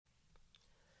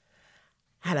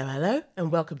Hello, hello,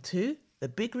 and welcome to The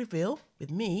Big Reveal with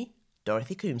me,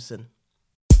 Dorothy Coomson.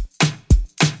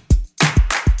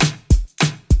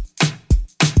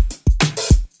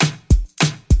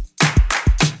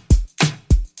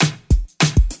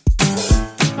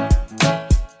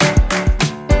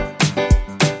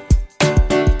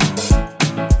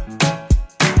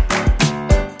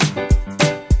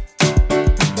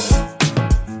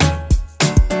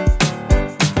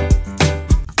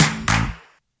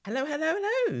 Hello.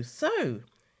 So,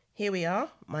 here we are,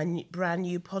 my brand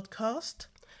new podcast,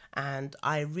 and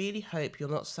I really hope you're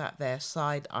not sat there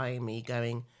side-eyeing me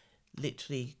going,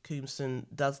 literally, Coomson,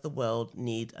 does the world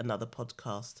need another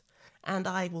podcast? And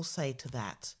I will say to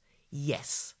that,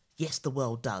 yes, the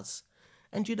world does.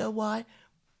 And you know why?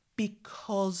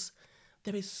 Because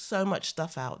there is so much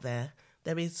stuff out there.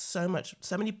 There is so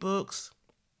many books,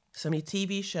 so many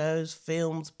TV shows,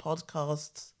 films,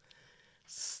 podcasts,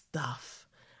 stuff.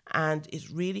 And it's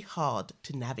really hard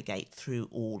to navigate through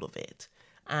all of it.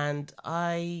 And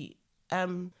I've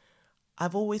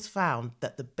always found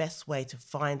that the best way to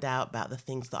find out about the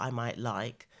things that I might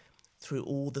like through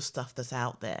all the stuff that's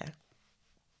out there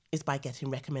is by getting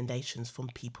recommendations from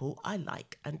people I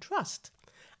like and trust.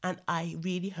 And I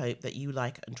really hope that you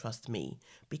like and trust me,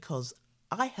 because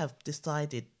I have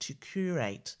decided to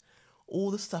curate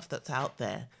all the stuff that's out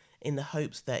there in the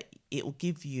hopes that it will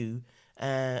give you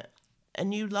a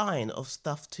new line of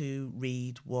stuff to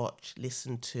read, watch,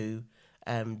 listen to,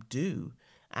 do,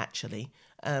 actually.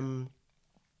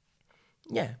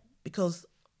 Because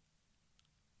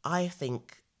I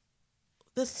think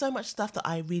there's so much stuff that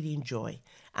I really enjoy,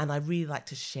 and I really like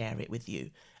to share it with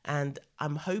you. And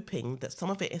I'm hoping that some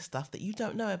of it is stuff that you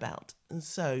don't know about. And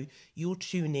so you'll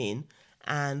tune in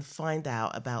and find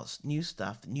out about new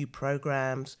stuff, new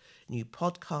programs, new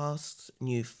podcasts,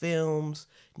 new films,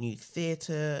 new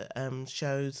theatre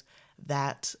shows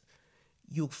that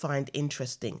you'll find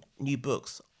interesting, new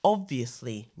books,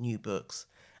 obviously new books,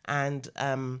 and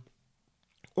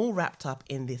all wrapped up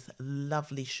in this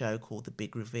lovely show called The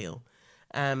Big Reveal.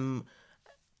 And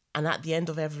at the end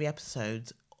of every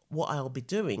episode, what I'll be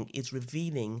doing is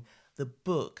revealing the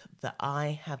book that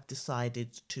I have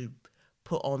decided to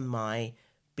put on my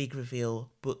Big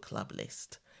Reveal book club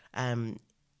list.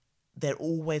 They're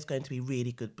always going to be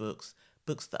really good books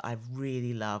that I've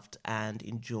really loved and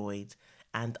enjoyed,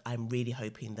 and I'm really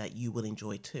hoping that you will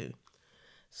enjoy too.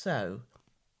 So,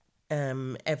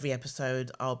 every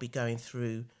episode I'll be going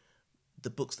through the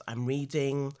books that I'm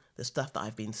reading, the stuff that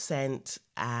I've been sent,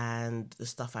 and the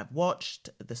stuff I've watched,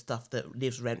 the stuff that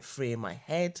lives rent-free in my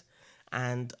head,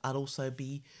 and I'll also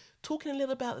be talking a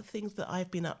little about the things that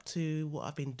I've been up to, what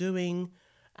I've been doing,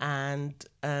 and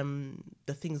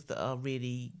the things that are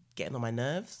really getting on my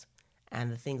nerves,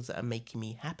 and the things that are making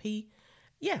me happy.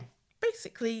 Yeah,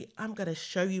 basically, I'm going to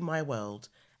show you my world,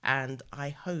 and I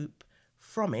hope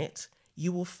from it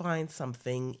you will find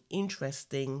something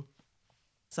interesting,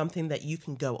 something that you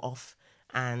can go off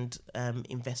and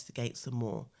investigate some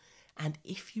more. And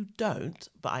if you don't,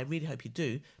 but I really hope you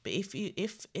do, but if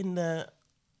in the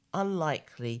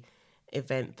unlikely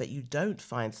event that you don't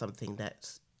find something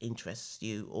that interests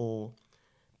you or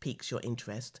piques your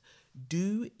interest,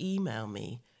 do email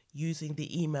me using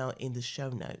the email in the show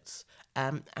notes,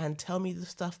 and tell me the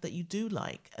stuff that you do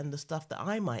like and the stuff that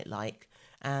I might like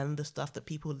and the stuff that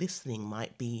people listening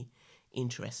might be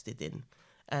interested in.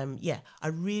 I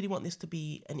really want this to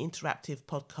be an interactive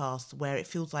podcast where it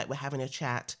feels like we're having a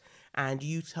chat and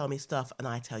you tell me stuff and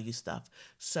I tell you stuff.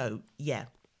 So,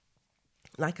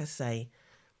 like I say,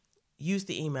 use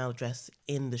the email address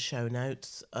in the show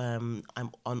notes. I'm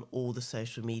on all the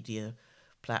social media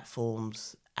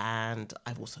platforms, and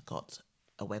I've also got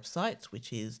a website,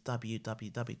 which is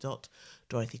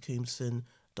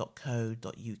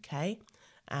www.dorothycoomson.co.uk.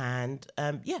 And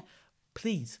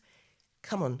please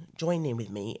come on, join in with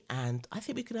me, and I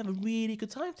think we could have a really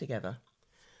good time together.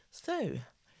 So,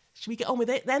 should we get on with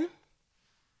it then?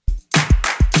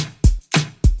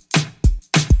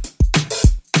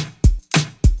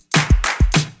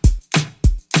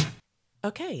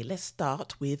 Okay, let's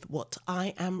start with what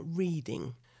I am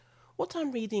reading. What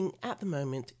I'm reading at the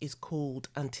moment is called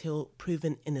Until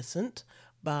Proven Innocent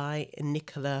by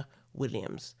Nicola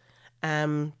Williams.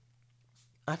 I've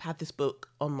had this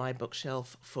book on my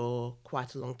bookshelf for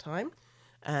quite a long time.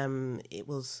 It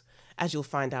was, as you'll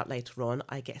find out later on,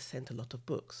 I get sent a lot of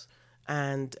books.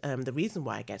 And the reason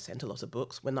why I get sent a lot of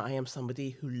books, when I am somebody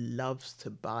who loves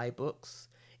to buy books,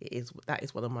 that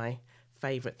is one of my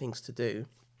favourite things to do.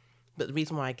 But the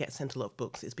reason why I get sent a lot of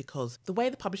books is because the way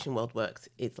the publishing world works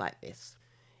is like this.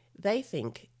 They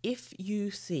think if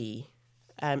you see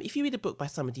If you read a book by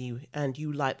somebody and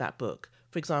you like that book,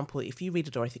 for example, if you read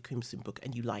a Dorothy Comson book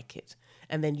and you like it,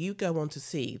 and then you go on to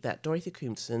see that Dorothy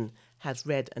Comson has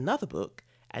read another book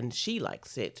and she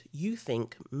likes it, you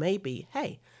think maybe,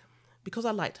 hey, because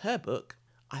I liked her book,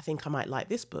 I think I might like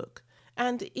this book.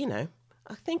 And,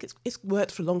 I think it's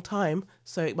worked for a long time,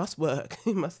 so it must work.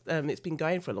 It's been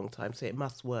going for a long time, so it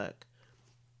must work.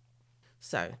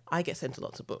 So I get sent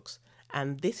lots of books,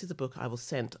 and this is a book I was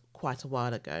sent quite a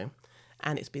while ago,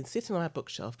 and it's been sitting on my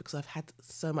bookshelf because I've had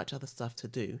so much other stuff to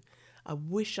do. I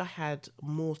wish I had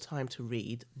more time to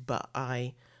read, but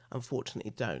I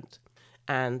unfortunately don't.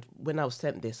 And when I was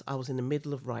sent this, I was in the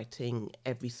middle of writing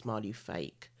Every Smile You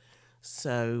Fake,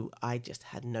 so I just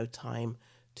had no time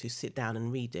to sit down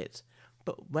and read it.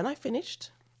 But when I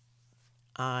finished,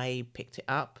 I picked it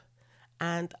up,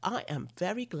 and I am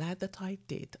very glad that I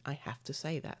did. I have to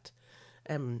say that.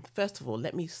 First of all,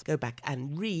 let me go back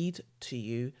and read to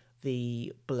you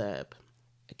the blurb.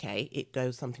 Okay, it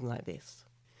goes something like this.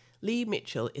 Lee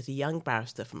Mitchell is a young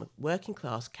barrister from a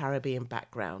working-class Caribbean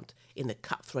background. In the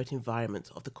cutthroat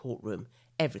environment of the courtroom,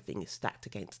 everything is stacked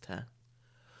against her.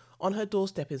 On her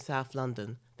doorstep in South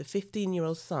London, the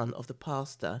 15-year-old son of the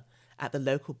pastor at the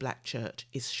local black church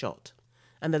is shot,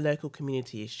 and the local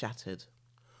community is shattered.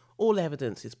 All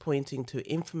evidence is pointing to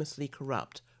infamously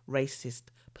corrupt, racist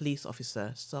police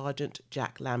officer Sergeant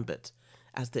Jack Lambert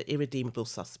as the irredeemable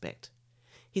suspect.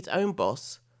 His own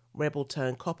boss,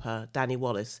 rebel-turned-copper Danny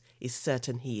Wallace, is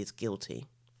certain he is guilty.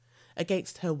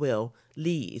 Against her will,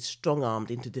 Lee is strong-armed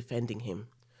into defending him.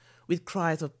 With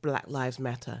cries of Black Lives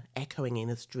Matter echoing in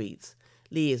the streets,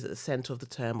 Lee is at the centre of the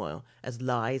turmoil as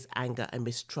lies, anger and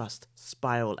mistrust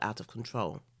spiral out of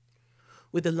control.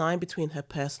 With the line between her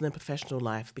personal and professional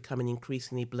life becoming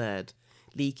increasingly blurred,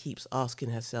 Lee keeps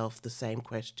asking herself the same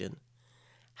question.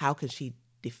 How can she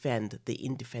defend the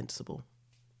indefensible?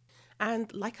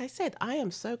 And like I said, I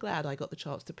am so glad I got the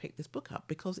chance to pick this book up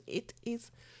because it is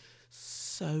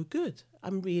so good.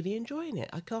 I'm really enjoying it.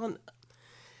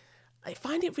 I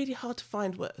find it really hard to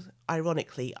find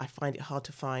ironically, I find it hard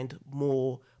to find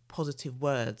more positive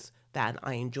words than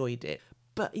I enjoyed it.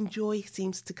 But enjoy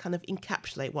seems to kind of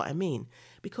encapsulate what I mean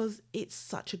because it's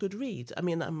such a good read. I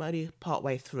mean, I'm only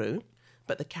partway through,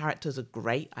 but the characters are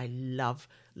great. I love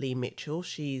Lee Mitchell.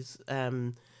 She's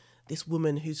this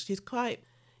woman who's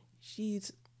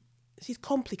she's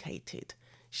complicated.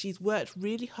 She's worked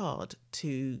really hard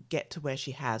to get to where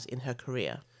she has in her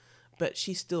career. But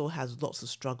she still has lots of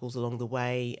struggles along the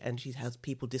way, and she has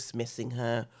people dismissing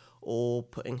her or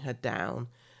putting her down.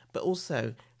 But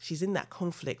also, she's in that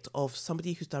conflict of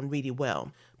somebody who's done really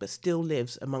well, but still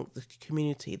lives among the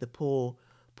community, the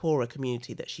poorer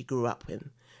community that she grew up in.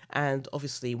 And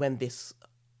obviously, when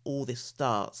all this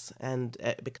starts, and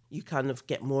you kind of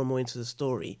get more and more into the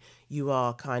story,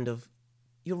 you're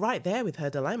right there with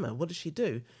her dilemma. What does she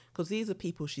do? Because these are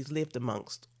people she's lived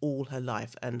amongst all her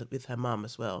life, and with her mum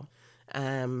as well.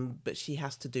 But she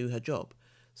has to do her job.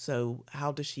 So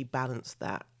how does she balance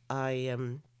that?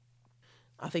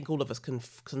 I think all of us can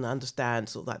understand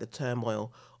sort of like the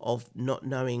turmoil of not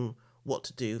knowing what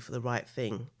to do for the right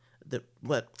thing,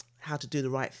 how to do the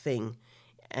right thing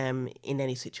in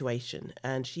any situation.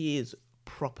 And she is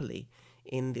properly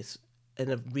in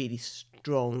a really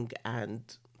strong and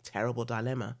terrible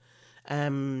dilemma.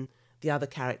 The other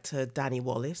character, Danny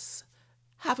Wallace,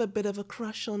 have a bit of a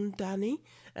crush on Danny.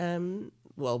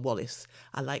 Wallace,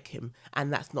 I like him.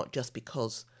 And that's not just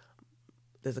because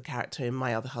there's a character in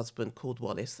My Other Husband called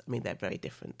Wallace. I mean, they're very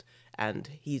different. And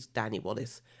he's Danny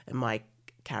Wallace, and my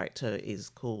character is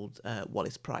called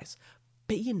Wallace Price.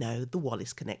 But the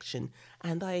Wallace connection.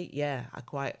 And I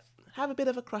quite have a bit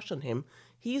of a crush on him.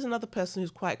 He's another person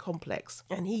who's quite complex,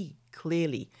 and he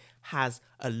clearly has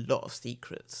a lot of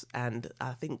secrets. And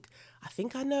I think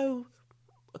I know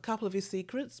a couple of his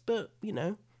secrets, but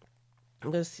I'm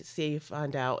going to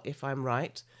find out if I'm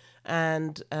right.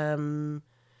 And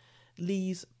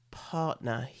Lee's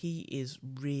partner, he is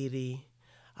really,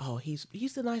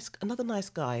 he's another nice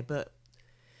guy, but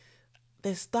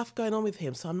there's stuff going on with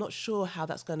him, so I'm not sure how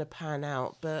that's going to pan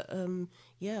out. But I'm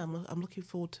looking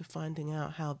forward to finding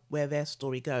out where their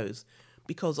story goes,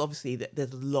 because obviously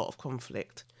there's a lot of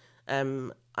conflict.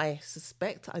 I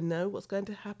suspect I know what's going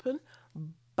to happen,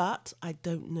 but I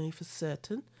don't know for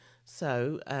certain.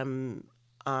 So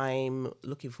I'm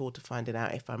looking forward to finding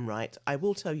out if I'm right. I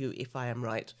will tell you if I am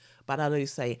right, but I'll only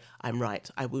say I'm right.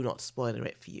 I will not spoiler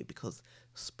it for you, because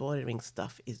spoiling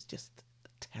stuff is just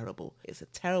terrible. It's a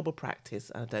terrible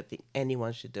practice, and I don't think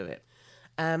anyone should do it.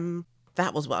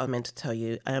 That was what I meant to tell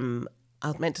you. I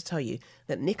was meant to tell you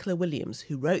that Nicola Williams,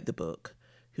 who wrote the book,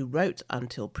 who wrote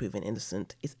Until Proven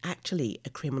Innocent, is actually a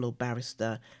criminal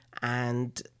barrister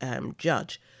and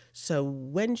judge. So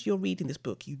when you're reading this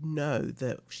book, you know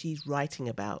that she's writing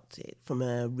about it from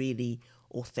a really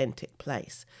authentic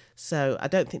place. So I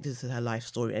don't think this is her life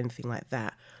story or anything like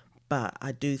that. But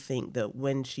I do think that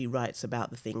when she writes about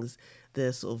the things,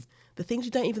 the things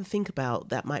you don't even think about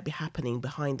that might be happening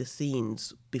behind the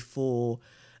scenes before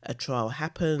a trial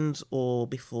happens or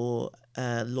before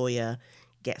a lawyer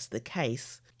gets the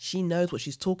case, she knows what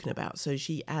she's talking about. So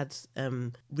she adds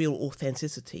real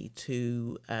authenticity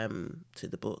to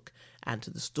the book and to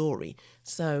the story.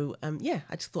 So I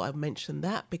just thought I'd mention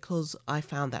that because I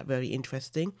found that very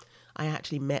interesting. I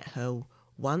actually met her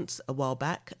once a while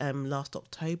back, last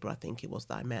October I think it was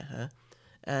that I met her,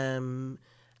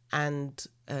 and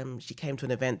she came to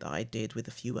an event that I did with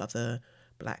a few other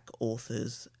Black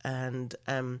authors, and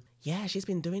she's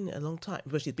been doing it a long time.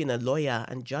 Well, she's been a lawyer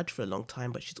and judge for a long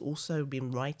time, but she's also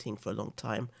been writing for a long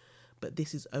time, but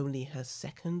this is only her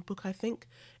second book, I think.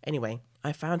 Anyway,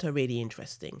 I found her really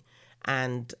interesting,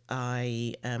 and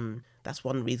I that's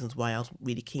one of the reasons why I was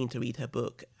really keen to read her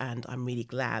book, and I'm really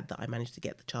glad that I managed to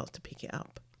get the chance to pick it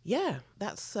up. Yeah,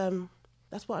 that's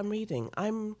what I'm reading.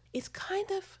 It's kind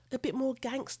of a bit more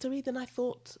gangstery than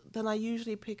I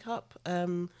usually pick up.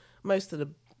 Most of the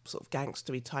sort of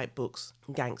gangstery type books,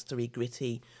 gangstery,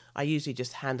 gritty, I usually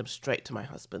just hand them straight to my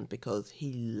husband because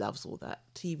he loves all that.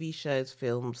 TV shows,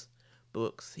 films,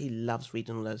 books, he loves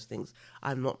reading all those things.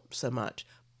 I'm not so much.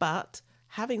 But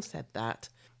having said that,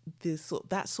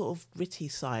 that sort of gritty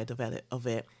side of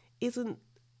it isn't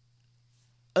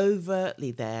overtly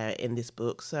there in this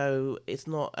book, so it's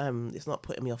not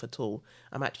putting me off at all.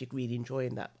 I'm actually really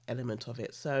enjoying that element of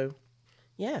it. So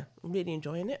yeah, I'm really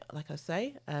enjoying it. Like I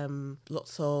say,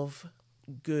 lots of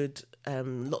good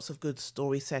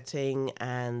story setting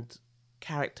and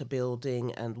character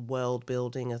building and world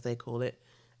building, as they call it.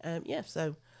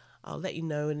 So I'll let you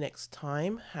know next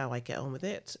time how I get on with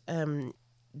it.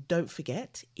 Don't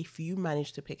forget, if you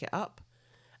manage to pick it up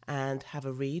and have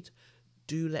a read,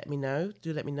 do let me know.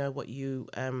 Do let me know what you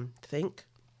think.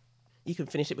 You can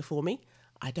finish it before me.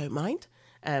 I don't mind.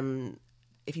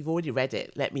 If you've already read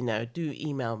it, let me know. Do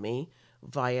email me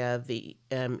via the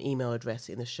email address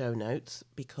in the show notes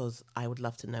because I would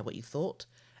love to know what you thought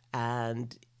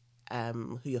and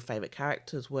who your favourite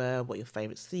characters were, what your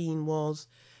favourite scene was.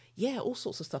 Yeah, all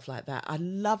sorts of stuff like that. I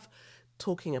love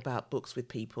talking about books with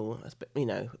people,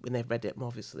 when they've read it,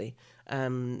 obviously.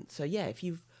 If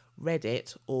you've read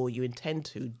it or you intend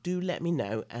to, do let me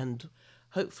know and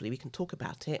hopefully we can talk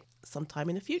about it sometime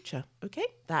in the future. Okay?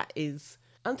 That is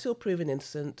Until Proven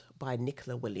Innocent by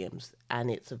Nicola Williams, and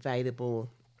it's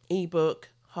available ebook,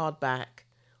 hardback,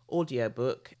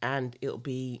 audiobook, and it'll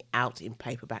be out in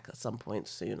paperback at some point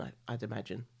soon, I'd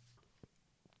imagine.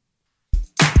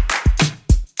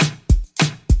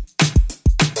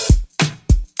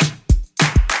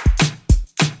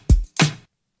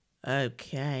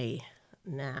 Okay,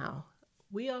 now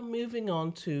we are moving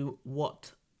on to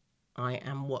what I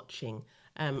am watching.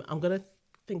 I'm going to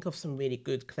think of some really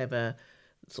good, clever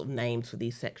sort of names for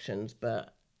these sections,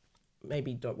 but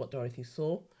maybe what Dorothy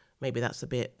saw. Maybe that's a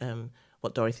bit,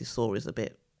 what Dorothy saw is a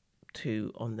bit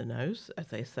too on the nose, as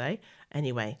they say.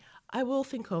 Anyway, I will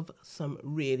think of some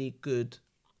really good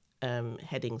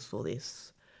headings for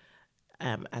this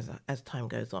as time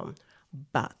goes on.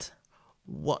 But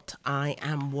what I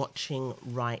am watching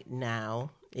right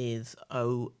now is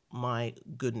oh my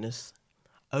goodness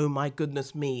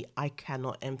me. I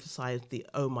cannot emphasize the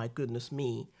oh my goodness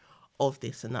me of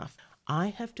this enough. I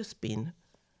have just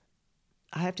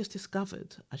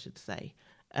discovered, I should say,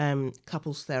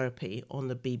 couples therapy on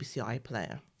the BBC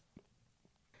iPlayer.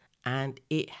 And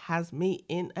it has me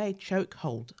in a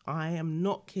chokehold. I am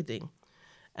not kidding.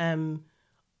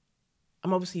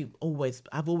 I've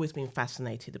always been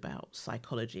fascinated about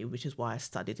psychology, which is why I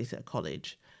studied it at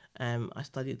college. I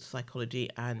studied psychology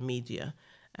and media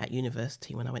at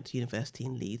university when I went to university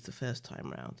in Leeds the first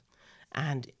time round.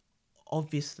 And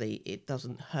obviously it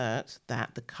doesn't hurt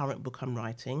that the current book I'm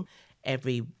writing,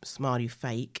 Every Smile You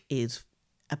Fake, is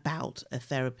about a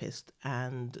therapist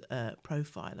and a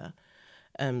profiler.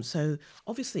 So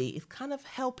obviously it's kind of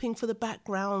helping for the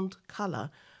background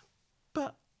colour.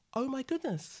 But oh my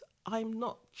goodness, I'm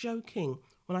not joking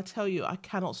when I tell you I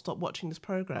cannot stop watching this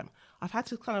programme. I've had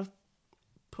to kind of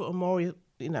put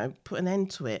an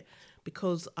end to it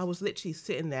because I was literally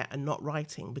sitting there and not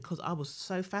writing because I was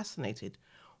so fascinated.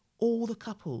 All the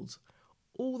couples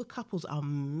are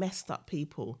messed up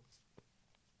people.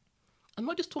 I'm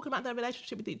not just talking about their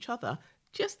relationship with each other,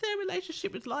 just their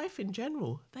relationship with life in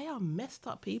general. They are messed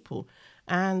up people.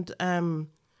 And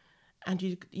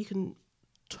you can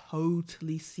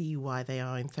totally see why they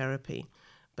are in therapy.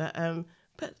 But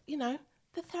you know,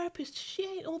 the therapist, she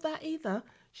ain't all that either.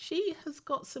 She has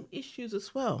got some issues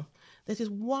as well. There's this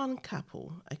one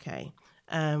couple, okay,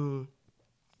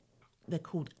 they're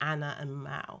called Anna and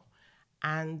Mao.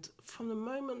 And from the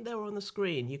moment they were on the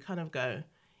screen, you kind of go,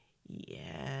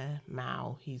 yeah,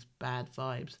 Mao, he's bad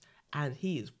vibes. And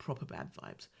he is proper bad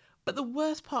vibes. But the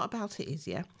worst part about it is,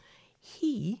 yeah,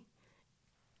 he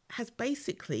has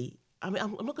basically, I mean,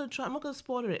 I'm not going to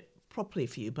spoil it properly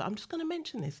for you, but I'm just going to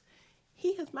mention this.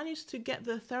 He has managed to get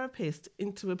the therapist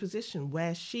into a position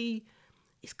where she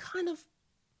is kind of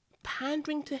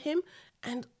pandering to him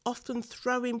and often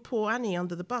throwing poor Annie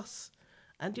under the bus.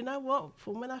 And you know what?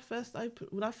 From when I first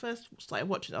started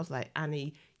watching, I was like,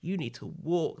 Annie, you need to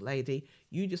walk, lady.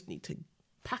 You just need to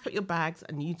pack up your bags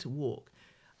and you need to walk.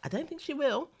 I don't think she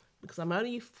will, because I'm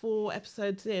only 4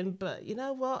 episodes in. But you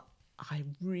know what? I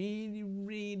really,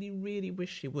 really, really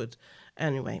wish she would.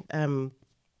 Anyway,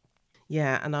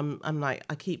 yeah, and I'm like,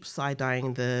 I keep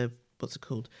side-eyeing the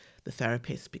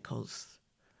therapist, because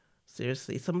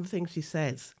seriously, some of the things she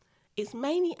says, it's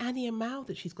mainly Annie and Mao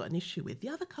that she's got an issue with. The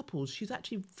other couples, she's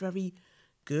actually very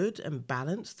good and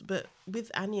balanced, but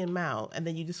with Annie and Mao, and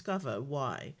then you discover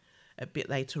why a bit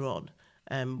later on,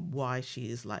 why she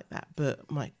is like that.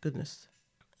 But my goodness,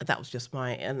 that was just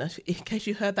and in case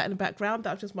you heard that in the background,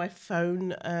 that was just my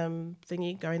phone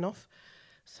thingy going off.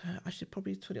 So I should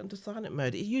probably put it onto silent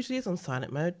mode. It usually is on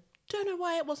silent mode. Don't know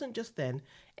why it wasn't just then.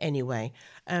 Anyway,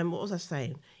 what was I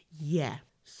saying? Yeah,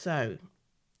 so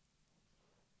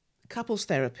couples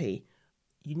therapy,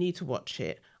 you need to watch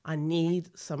it. I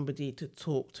need somebody to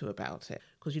talk to about it,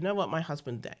 because you know what, my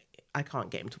husband, I can't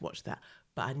get him to watch that,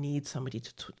 but I need somebody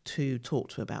to talk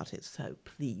to about it. So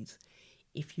please,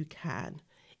 if you can,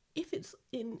 if it's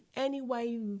in any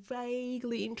way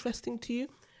vaguely interesting to you,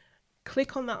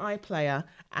 click on that iPlayer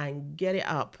and get it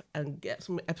up and get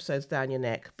some episodes down your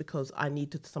neck, because I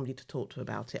need somebody to talk to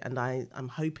about it. And I'm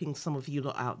hoping some of you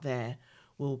lot out there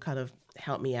will kind of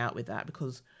help me out with that,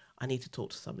 because I need to talk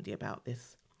to somebody about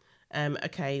this.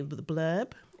 Okay, the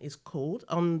blurb is called,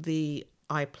 on the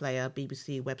iPlayer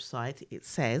BBC website, it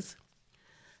says,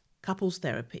 Couples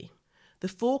Therapy. The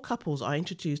 4 couples are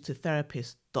introduced to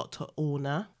therapist Dr.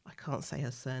 Orna, I can't say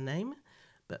her surname,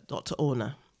 but Dr.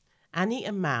 Orna. Annie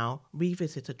and Mao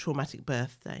revisit a traumatic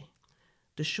birthday.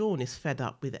 Deshawn is fed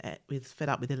up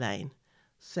with Elaine.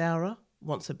 Sarah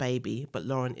wants a baby, but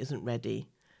Lauren isn't ready.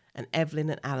 And Evelyn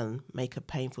and Alan make a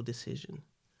painful decision.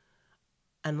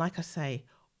 And like I say,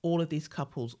 all of these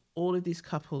couples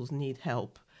need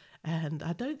help. And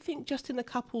I don't think just in the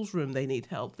couples room they need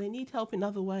help. They need help in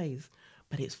other ways.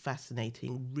 But it's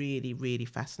fascinating, really, really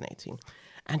fascinating.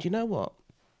 And you know what?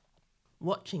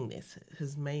 Watching this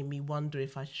has made me wonder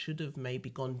if I should have maybe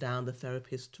gone down the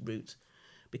therapist route,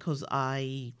 because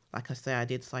I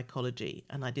did psychology,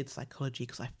 and I did psychology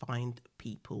because I find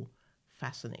people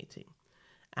fascinating.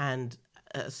 And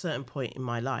at a certain point in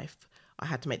my life, I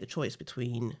had to make the choice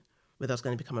between whether I was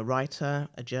going to become a writer,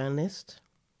 a journalist,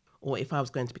 or if I was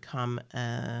going to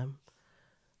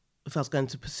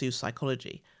pursue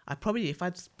psychology. If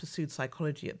I'd pursued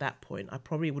psychology at that point, I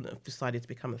probably wouldn't have decided to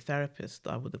become a therapist.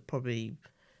 I would have probably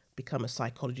become a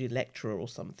psychology lecturer or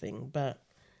something. But,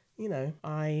 you know,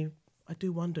 I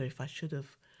do wonder if I should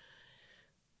have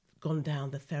gone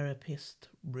down the therapist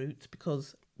route,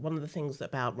 because one of the things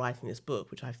about writing this book,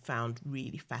 which I found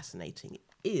really fascinating,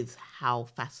 is how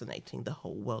fascinating the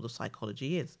whole world of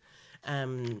psychology is.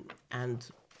 And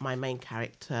my main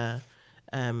character,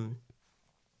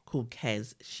 called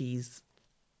Kez, she's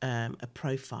a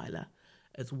profiler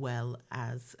as well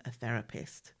as a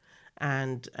therapist.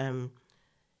 And I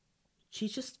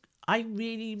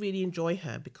really, really enjoy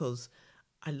her, because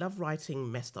I love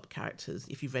writing messed up characters.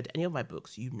 If you've read any of my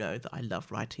books, you know that I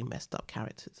love writing messed up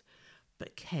characters.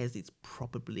 But Kez is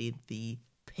probably the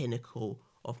pinnacle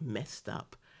of messed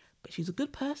up. But she's a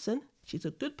good person.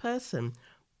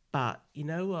 But you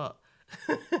know what?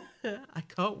 I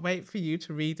can't wait for you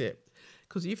to read it.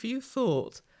 Because if you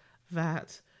thought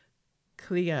that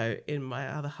Cleo in My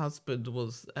Other Husband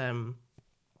was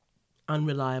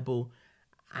unreliable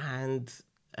and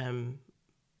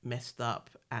messed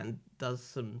up and does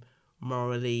some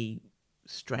morally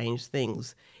strange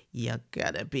things, you're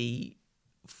gonna be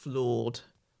floored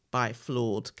by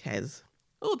flawed Kez.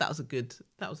 Oh, that was a good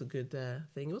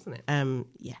thing, wasn't it?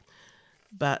 Yeah.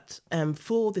 But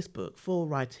for this book, for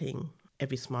writing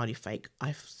Every Smile You Fake,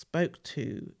 I spoke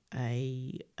to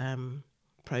a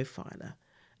profiler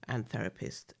and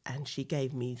therapist, and she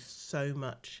gave me so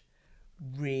much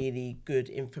really good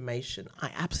information.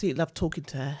 I absolutely love talking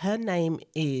to her. Her name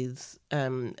is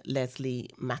Leslie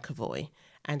McAvoy,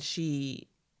 and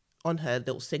on her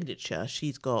little signature,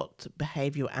 she's got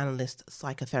behavioural analyst,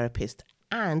 psychotherapist,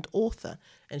 and author,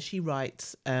 and she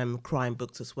writes crime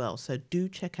books as well. So do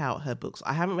check out her books.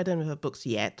 I haven't read any of her books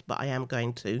yet, but I am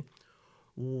going to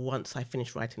once I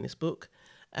finish writing this book,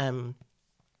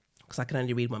 because I can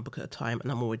only read one book at a time,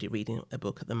 and I'm already reading a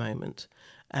book at the moment.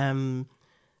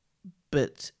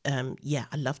 But I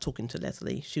love talking to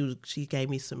Leslie. She gave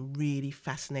me some really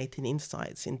fascinating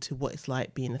insights into what it's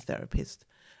like being a therapist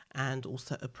and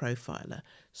also a profiler.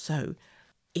 So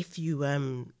if you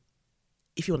want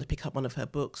to pick up one of her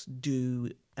books, do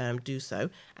so,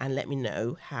 and let me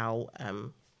know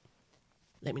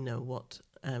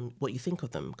what you think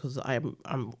of them, because I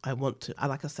want to.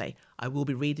 Like I say, I will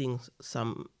be reading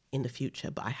some in the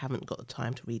future, but I haven't got the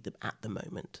time to read them at the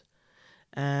moment.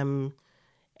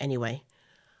 Anyway,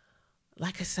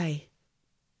 like I say,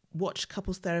 watch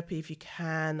couples therapy if you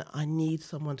can. I need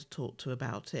someone to talk to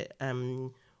about it.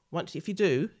 If you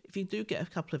do get a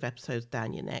couple of episodes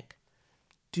down your neck,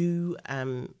 do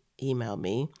email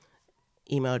me.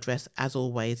 Email address, as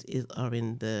always, are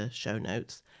in the show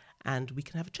notes, and we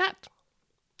can have a chat.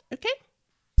 Okay?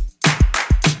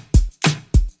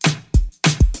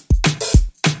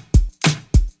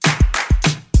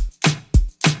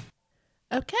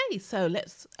 Okay, so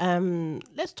let's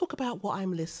talk about what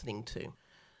I'm listening to.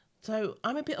 So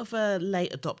I'm a bit of a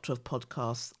late adopter of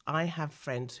podcasts. I have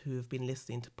friends who have been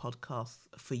listening to podcasts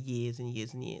for years and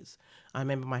years and years. I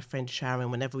remember my friend Sharon,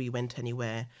 whenever we went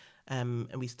anywhere and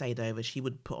we stayed over, she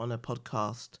would put on a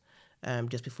podcast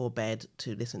just before bed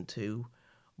to listen to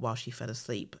while she fell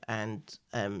asleep. And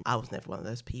I was never one of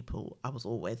those people. I was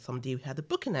always somebody who had a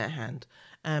book in their hand.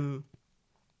 And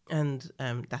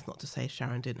that's not to say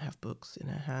Sharon didn't have books in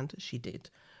her hand. She did.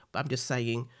 But I'm just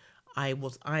saying I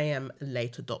am a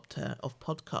late adopter of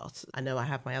podcasts. I know I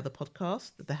have my other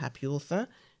podcast, The Happy Author.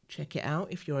 Check it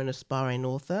out if you're an aspiring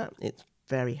author. It's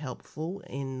very helpful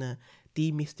in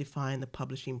demystifying the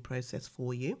publishing process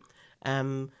for you.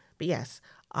 But yes,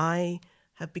 I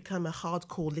have become a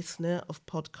hardcore listener of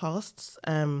podcasts.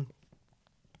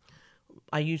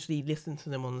 I usually listen to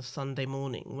them on a Sunday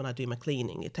morning when I do my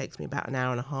cleaning. It takes me about an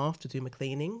hour and a half to do my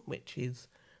cleaning, which is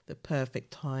the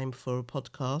perfect time for a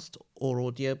podcast or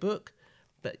audiobook.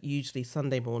 But usually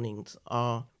Sunday mornings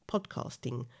are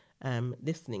podcasting,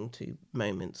 listening to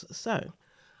moments. So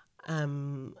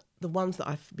the ones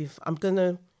that I'm going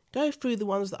to go through the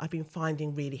ones that I've been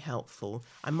finding really helpful.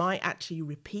 I might actually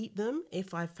repeat them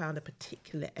if I found a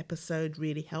particular episode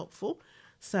really helpful.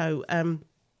 So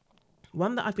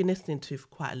one that I've been listening to for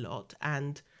quite a lot,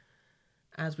 and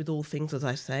as with all things, as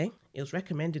I say, it was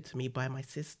recommended to me by my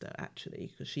sister, actually,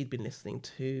 because she'd been listening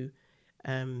to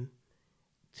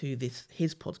this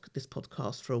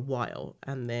podcast for a while,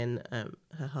 and then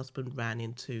her husband ran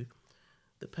into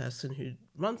the person who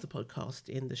runs the podcast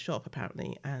in the shop,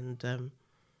 apparently, and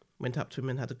went up to him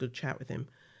and had a good chat with him.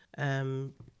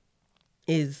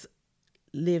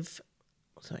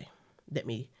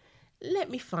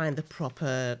 Let me find the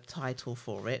proper title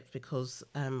for it, because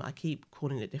I keep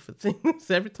calling it different things.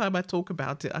 Every time I talk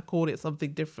about it, I call it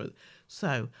something different.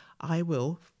 So I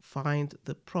will find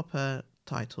the proper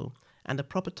title. And the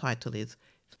proper title is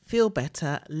Feel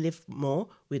Better, Live More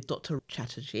with Dr.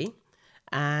 Chatterjee.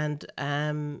 And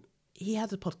he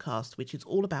has a podcast which is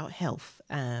all about health,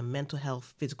 mental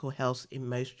health, physical health,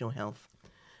 emotional health.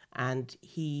 And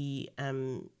he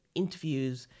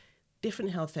interviews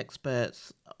different health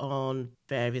experts on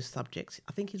various subjects.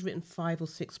 I think he's written 5 or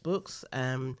 6 books,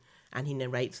 and he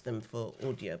narrates them for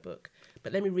audiobook.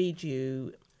 But let me read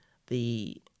you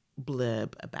the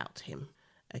blurb about him.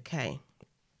 Okay.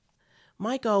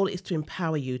 My goal is to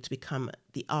empower you to become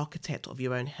the architect of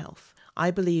your own health.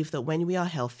 I believe that when we are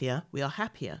healthier, we are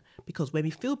happier, because when we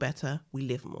feel better, we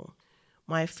live more.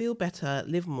 My Feel Better,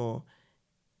 Live More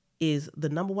is the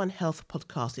 #1 health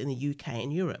podcast in the UK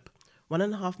and Europe.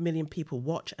 1.5 million people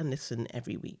watch and listen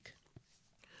every week.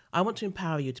 I want to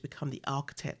empower you to become the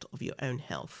architect of your own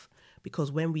health,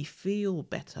 because when we feel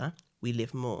better, we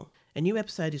live more. A new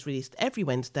episode is released every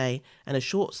Wednesday, and a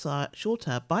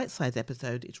shorter bite-sized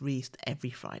episode is released every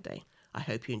Friday. I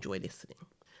hope you enjoy listening.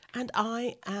 And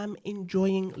I am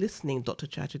enjoying listening, Dr.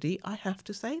 Chatterjee. I have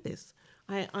to say this.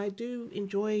 I do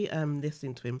enjoy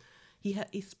listening to him.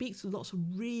 He speaks to lots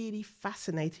of really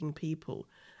fascinating people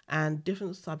and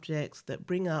different subjects that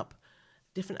bring up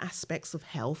different aspects of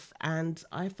health. And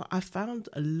I found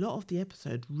a lot of the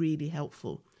episode really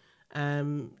helpful,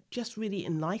 just really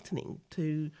enlightening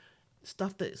to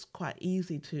stuff that's quite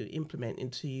easy to implement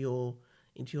into your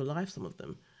life, some of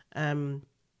them.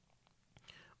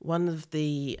 One of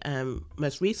the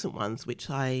most recent ones, which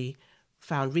I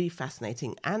found really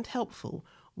fascinating and helpful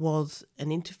was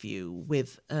an interview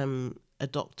with a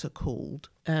doctor called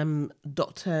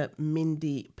Dr.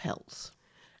 Mindy Peltz.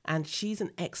 And she's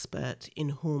an expert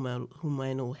in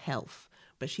hormonal health,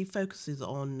 but she focuses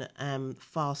on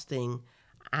fasting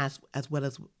as well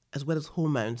as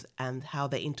hormones and how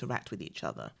they interact with each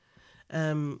other.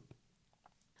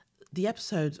 The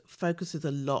episode focuses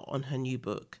a lot on her new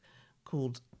book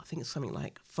called, I think it's something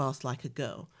like Fast Like a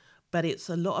Girl, but it's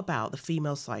a lot about the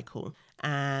female cycle.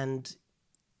 And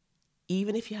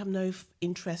even if you have no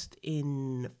interest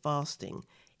in fasting,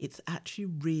 it's actually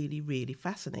really, really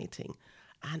fascinating.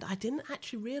 And I didn't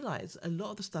actually realize a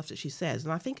lot of the stuff that she says.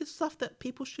 And I think it's stuff that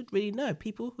people should really know.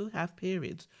 People who have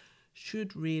periods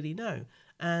should really know.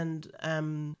 And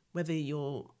whether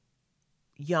you're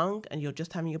young and you're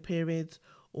just having your periods,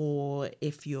 or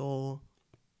if you're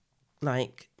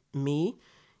like me,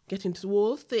 getting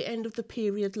towards the end of the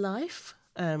period life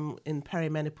in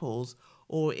perimenopause,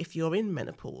 or if you're in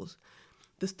menopause,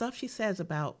 the stuff she says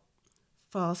about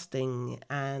fasting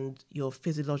and your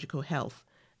physiological health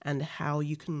and how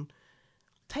you can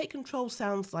take control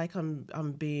sounds like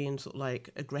I'm being sort of like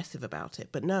aggressive about it.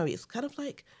 But no, it's kind of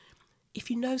like if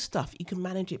you know stuff, you can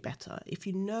manage it better. If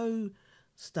you know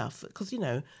stuff, because,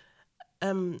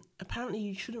 apparently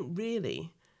you shouldn't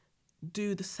really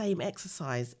do the same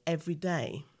exercise every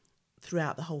day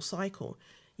throughout the whole cycle.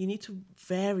 You need to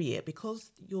vary it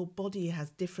because your body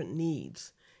has different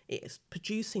needs. It's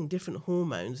producing different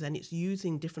hormones and it's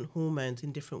using different hormones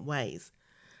in different ways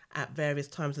at various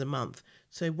times of the month.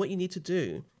 So what you need to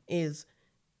do is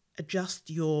adjust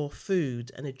your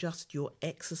food and adjust your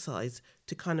exercise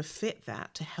to kind of fit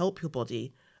that, to help your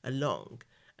body along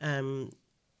in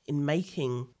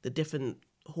making the different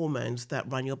hormones that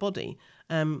run your body.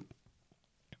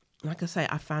 Like I say,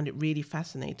 I found it really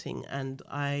fascinating, and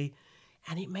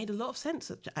it made a lot of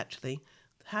sense actually.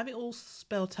 Have it all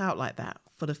spelt out like that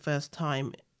for the first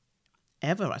time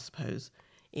ever, I suppose.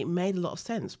 It made a lot of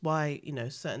sense why,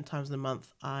 certain times of the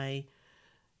month I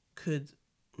could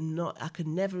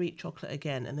never eat chocolate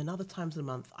again. And then other times of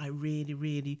the month I really,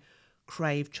 really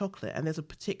crave chocolate. And there's a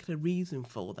particular reason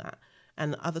for that.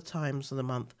 And other times of the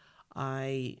month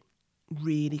I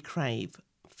really crave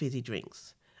fizzy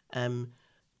drinks.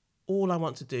 All I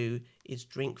want to do is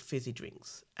drink fizzy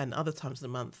drinks. And other times of the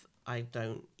month I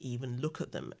don't even look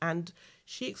at them. And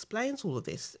she explains all of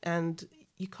this, and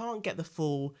you can't get the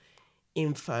full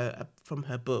info from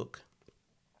her book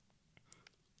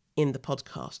in the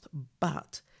podcast,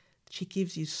 but she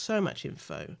gives you so much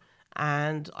info,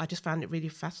 and I just found it really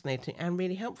fascinating and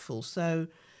really helpful. So,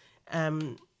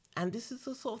 and this is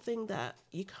the sort of thing that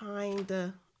you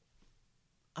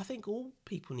I think all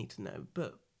people need to know,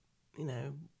 but,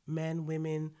 men,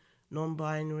 women,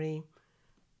 non-binary,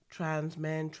 trans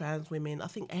men, trans women, I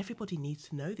think everybody needs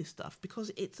to know this stuff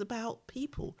because it's about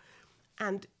people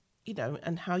and,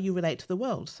 and how you relate to the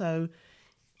world. So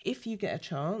if you get a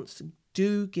chance,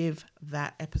 do give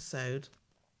that episode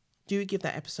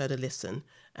a listen,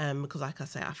 because like I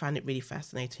say, I found it really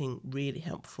fascinating, really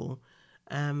helpful.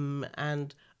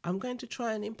 And I'm going to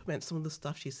try and implement some of the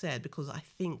stuff she said because I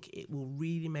think it will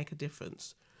really make a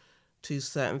difference to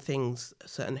certain things,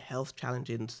 certain health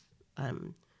challenges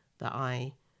that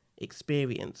I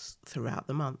experience throughout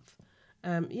the month.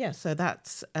 So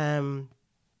that's,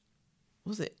 what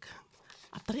was it?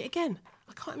 I've done it again.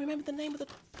 I can't remember the name of the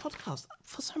podcast.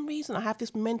 For some reason, I have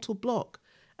this mental block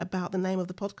about the name of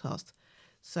the podcast.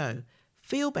 So,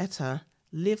 Feel Better,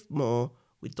 Live More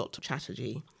with Dr.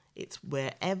 Chatterjee. It's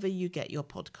wherever you get your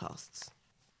podcasts.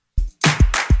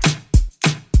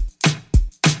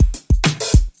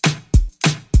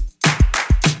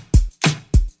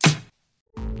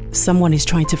 Someone is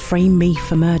trying to frame me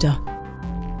for murder,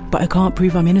 but I can't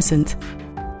prove I'm innocent.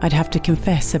 I'd have to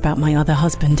confess about my other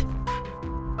husband.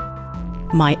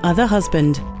 My Other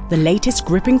Husband, the latest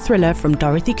gripping thriller from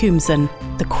Dorothy Koomson,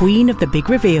 the queen of the big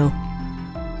reveal.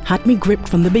 Had me gripped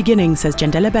from the beginning, says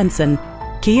Jendela Benson.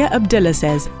 Kia Abdullah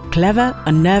says, clever,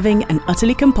 unnerving and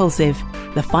utterly compulsive.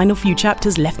 The final few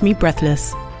chapters left me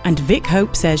breathless. And Vic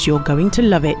Hope says you're going to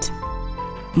love it.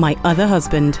 My Other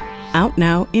Husband, out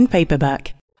now in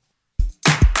paperback.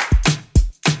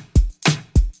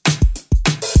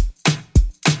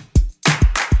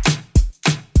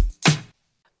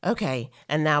 Okay,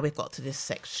 and now we've got to this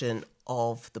section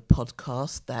of the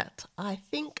podcast that I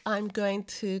think I'm going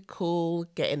to call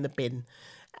Get in the Bin.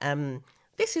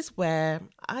 This is where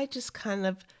I just kind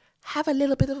of have a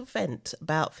little bit of a vent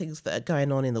about things that are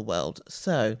going on in the world.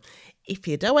 So if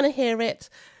you don't want to hear it,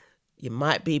 you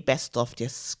might be best off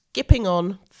just skipping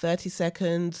on 30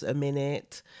 seconds, a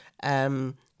minute,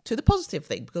 to the positive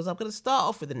thing, because I'm going to start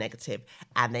off with the negative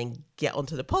and then get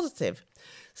onto the positive.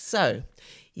 So,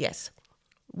 yes,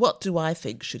 what do I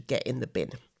think should get in the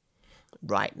bin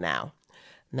right now?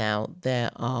 Now,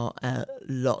 there are a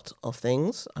lot of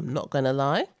things. I'm not going to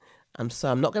lie. I'm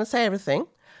not going to say everything,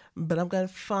 but I'm going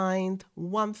to find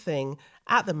one thing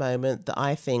at the moment that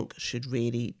I think should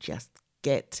really just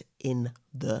get in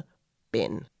the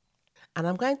bin. And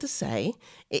I'm going to say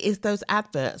it is those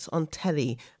adverts on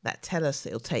telly that tell us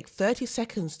it'll take 30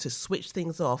 seconds to switch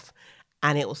things off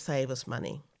and it will save us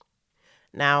money.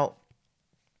 Now,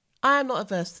 I am not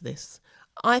averse to this.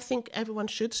 I think everyone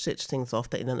should switch things off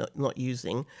that they're not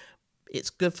using. It's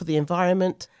good for the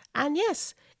environment. And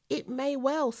yes, it may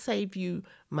well save you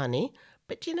money.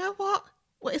 But you know what?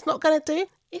 What it's not going to do?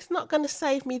 It's not going to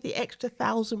save me the extra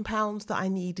 £1,000 that I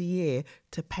need a year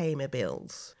to pay my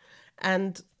bills.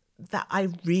 And that I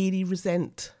really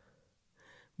resent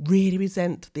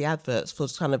the adverts for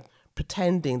kind of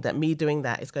pretending that me doing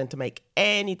that is going to make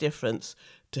any difference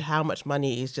to how much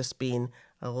money is just being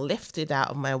lifted out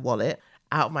of my wallet,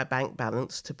 out of my bank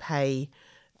balance to pay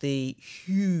the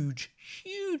huge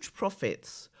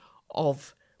profits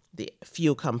of the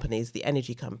fuel companies, the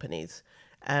energy companies.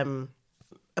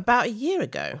 About a year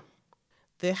ago,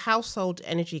 the household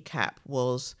energy cap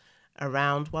was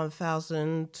around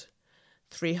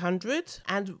 1,300.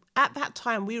 And at that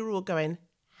time, we were all going,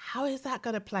 how is that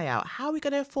going to play out? How are we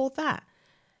going to afford that?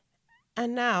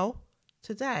 And now,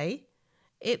 today,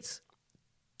 it's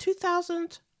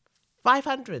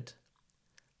 2,500.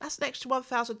 That's an extra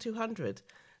 1,200.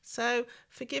 So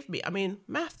forgive me. I mean,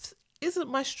 maths isn't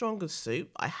my strongest suit.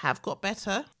 I have got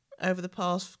better over the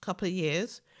past couple of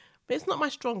years, but it's not my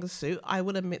strongest suit. I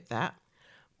will admit that.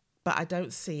 But I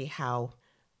don't see how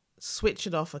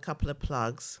switching off a couple of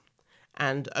plugs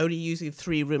and only using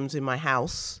 3 rooms in my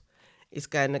house is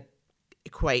going to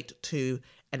equate to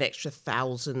an extra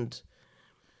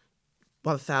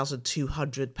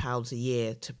 £1,200 a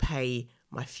year to pay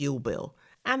my fuel bill.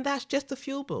 And that's just the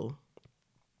fuel bill.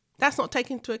 That's not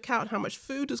taking into account how much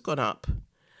food has gone up,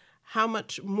 how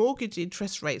much mortgage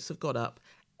interest rates have gone up.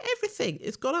 Everything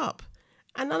has gone up.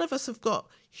 And none of us have got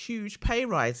huge pay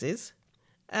rises.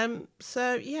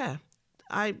 So, yeah,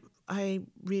 I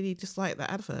really dislike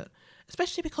that advert,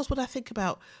 especially because when I think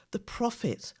about the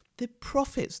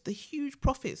huge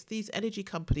profits these energy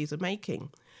companies are making.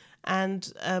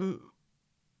 And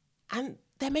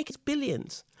they're making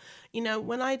billions. You know,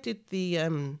 when I did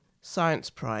the Science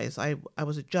Prize, I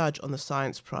was a judge on the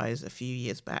Science Prize a few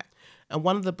years back. And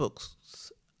one of the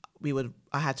books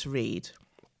I had to read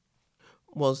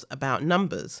was about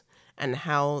numbers and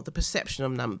how the perception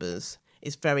of numbers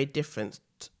is very different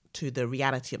to the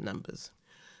reality of numbers.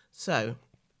 So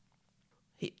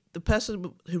the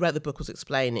person who wrote the book was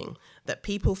explaining that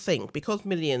people think because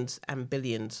millions and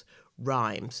billions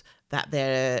rhymes that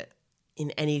they're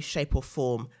in any shape or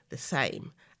form the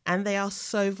same. And they are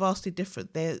so vastly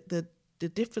different. The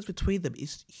difference between them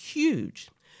is huge.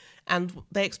 And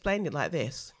they explained it like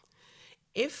this.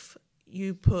 If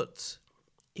you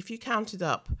counted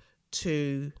up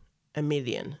to 1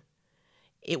 million,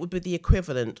 it would be the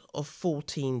equivalent of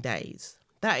 14 days.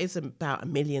 That is about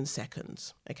 1 million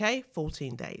seconds, okay?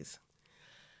 14 days.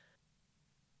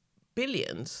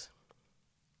 Billions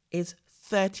is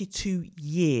 32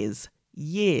 years.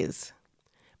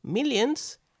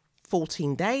 Millions,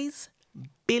 14 days.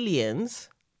 Billions,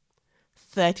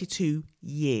 32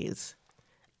 years.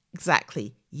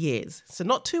 Exactly, years. So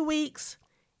not 2 weeks,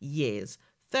 years.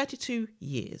 32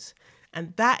 years.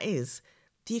 And that is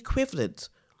the equivalent.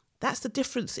 That's the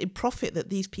difference in profit that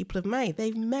these people have made.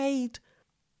 They've made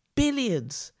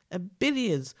billions and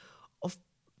billions of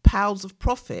pounds of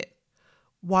profit,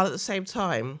 while at the same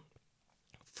time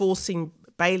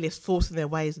bailiffs forcing their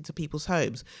ways into people's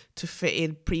homes to fit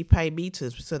in prepaid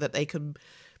meters so that they can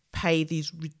pay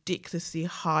these ridiculously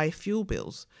high fuel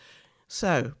bills.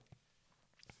 So,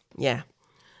 yeah,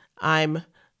 I'm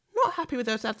not happy with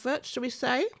those adverts, shall we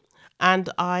say? And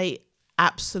I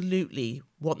absolutely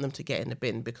want them to get in the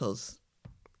bin because,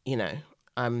 you know,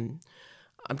 I'm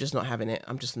just not having it.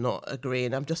 I'm just not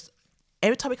agreeing.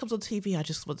 Every time it comes on TV, I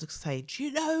just want to say, do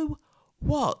you know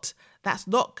what? That's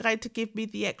not going to give me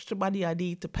the extra money I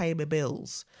need to pay my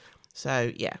bills.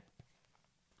 So, yeah,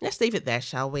 let's leave it there,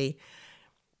 shall we?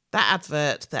 That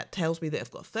advert that tells me that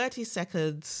I've got 30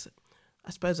 seconds. I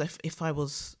suppose if I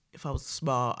was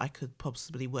smart, I could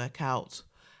possibly work out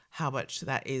how much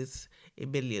that is in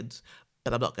millions,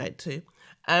 but I'm not going to.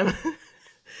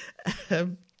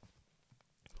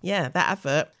 Yeah, that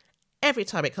advert, every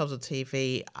time it comes on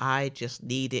TV, I just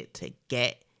need it to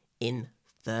get in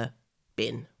the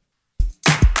bin.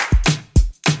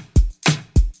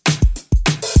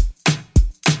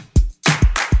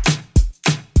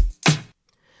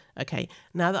 Okay,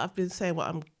 now that I've been saying what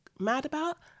I'm mad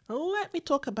about, let me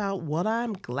talk about what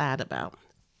I'm glad about.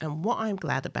 And what I'm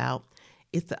glad about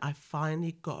is that I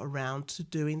finally got around to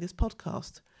doing this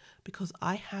podcast, because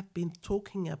I have been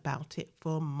talking about it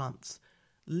for months,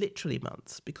 literally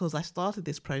months, because I started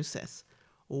this process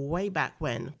way back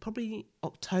when, probably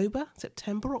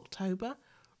September, October,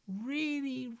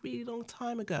 really, really long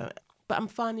time ago. But I'm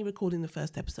finally recording the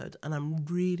first episode, and I'm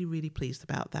really, really pleased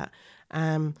about that.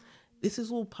 This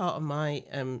is all part of my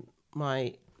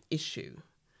my issue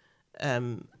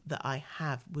that I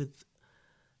have with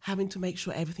having to make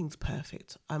sure everything's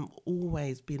perfect. I'm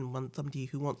always been somebody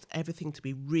who wants everything to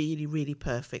be really, really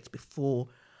perfect before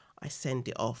I send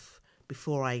it off,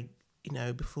 before I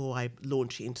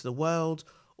launch it into the world,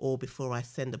 or before I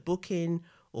send a book in,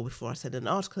 or before I send an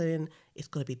article in. It's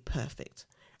got to be perfect.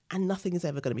 And nothing is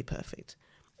ever going to be perfect.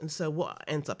 And so what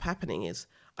ends up happening is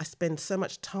I spend so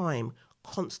much time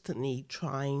constantly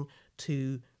trying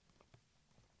to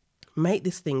make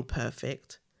this thing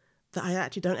perfect that I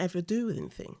actually don't ever do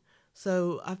anything.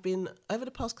 So I've been, over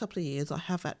the past couple of years, I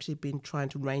have actually been trying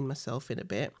to rein myself in a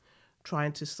bit,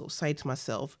 trying to sort of say to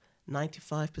myself,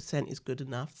 95% is good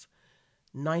enough,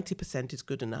 90% is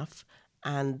good enough,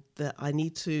 and that I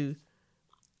need to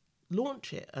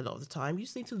launch it a lot of the time. You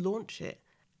just need to launch it,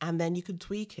 and then you can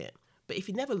tweak it. But if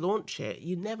you never launch it,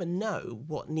 you never know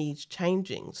what needs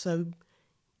changing. So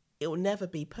it will never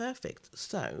be perfect.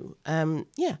 So,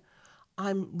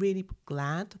 I'm really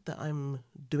glad that I'm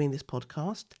doing this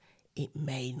podcast. It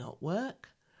may not work,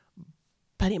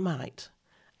 but it might.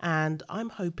 And I'm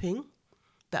hoping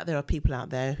that there are people out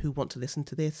there who want to listen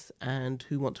to this and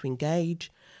who want to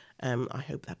engage. I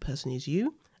hope that person is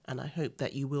you, and I hope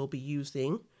that you will be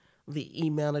using the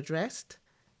email address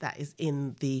that is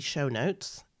in the show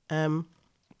notes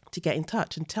to get in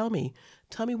touch and tell me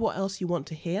what else you want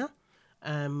to hear.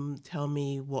 Tell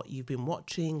me what you've been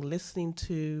watching, listening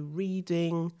to,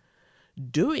 reading,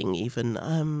 doing even.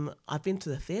 I've been to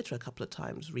the theatre a couple of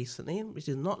times recently, which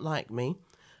is not like me,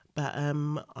 but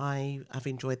I've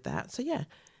enjoyed that. So yeah,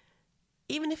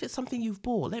 even if it's something you've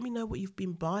bought, let me know what you've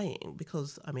been buying,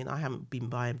 because I haven't been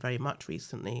buying very much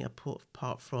recently,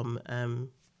 apart from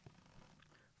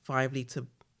 5-litre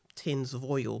tins of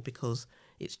oil, because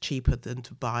it's cheaper than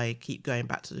to keep going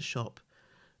back to the shop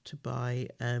to buy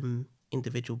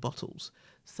individual bottles.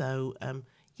 So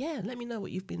let me know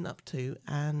what you've been up to,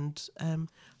 and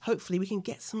hopefully we can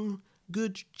get some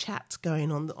good chats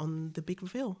going on the Big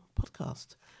Reveal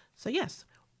podcast. So yes,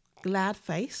 glad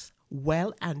face,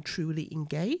 well and truly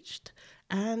engaged,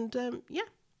 and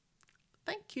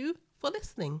thank you for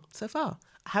listening so far.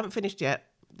 I haven't finished yet.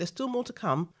 There's still more to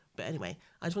come, but anyway,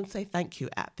 I just want to say thank you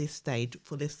at this stage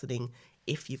for listening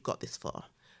if you've got this far,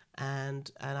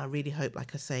 and I really hope,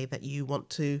 like I say, that you want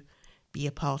to be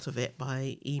a part of it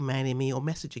by emailing me or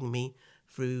messaging me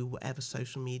through whatever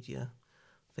social media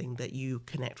thing that you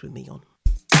connect with me on.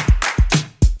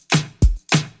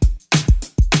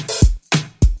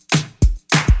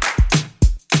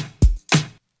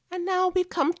 And now we've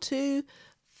come to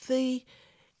the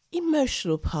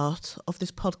emotional part of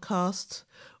this podcast,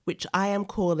 which I am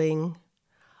calling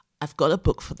I've Got a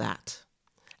Book for That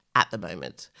at the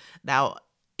moment. Now,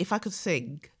 if I could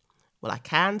sing, well, I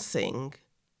can sing,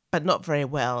 but not very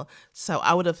well. So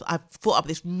I've thought up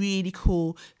this really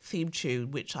cool theme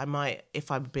tune, which I might,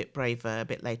 if I'm a bit braver, a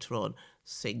bit later on,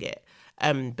 sing it.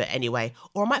 But anyway,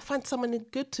 or I might find someone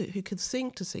good who can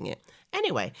sing it.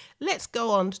 Anyway, let's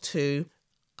go on to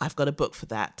I've Got a Book for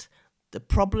That, the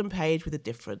problem page with a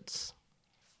difference.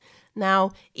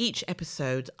 Now, each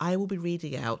episode, I will be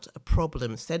reading out a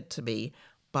problem sent to me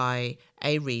by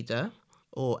a reader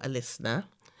or a listener,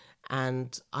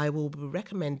 and I will be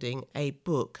recommending a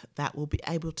book that will be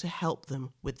able to help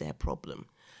them with their problem.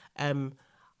 I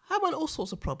want all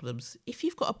sorts of problems. If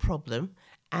you've got a problem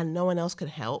and no one else can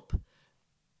help,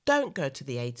 don't go to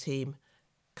the A-Team,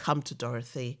 come to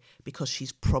Dorothy, because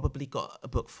she's probably got a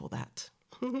book for that.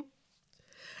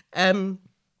 And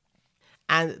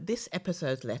this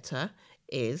episode's letter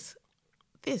is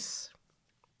this.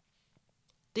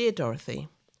 Dear Dorothy,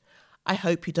 I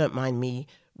hope you don't mind me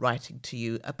writing to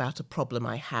you about a problem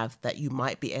I have that you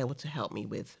might be able to help me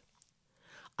with.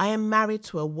 I am married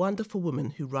to a wonderful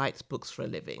woman who writes books for a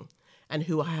living and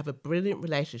who I have a brilliant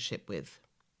relationship with.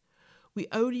 We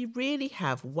only really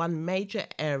have one major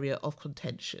area of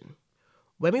contention.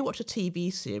 When we watch a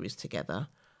TV series together,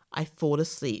 I fall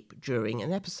asleep during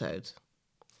an episode.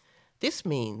 This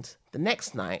means the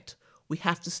next night we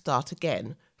have to start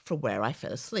again from where I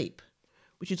fell asleep,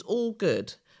 which is all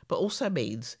good, but also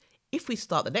means if we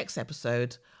start the next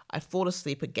episode, I fall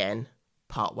asleep again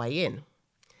partway in.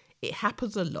 It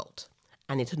happens a lot,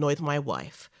 and it annoys my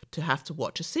wife to have to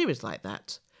watch a series like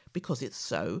that because it's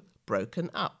so broken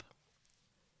up.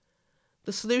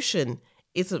 The solution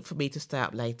isn't for me to stay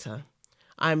up later.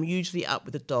 I'm usually up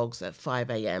with the dogs at 5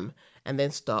 a.m. and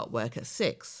then start work at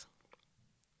 6.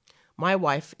 My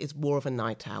wife is more of a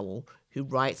night owl who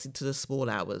writes into the small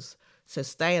hours, so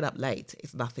staying up late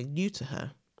is nothing new to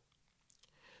her.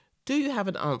 Do you have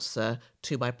an answer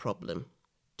to my problem?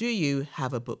 Do you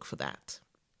have a book for that?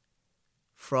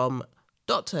 From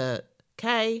Dr.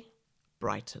 K,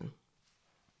 Brighton.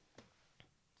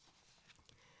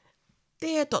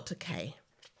 Dear Dr. K,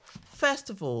 first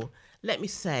of all, let me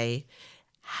say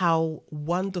how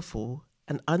wonderful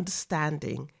and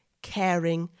understanding,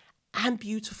 caring and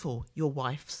beautiful your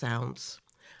wife sounds.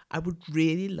 I would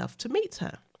really love to meet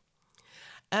her.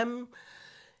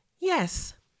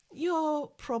 Yes, your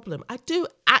problem. I do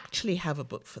actually have a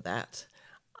book for that.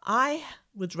 I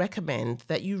would recommend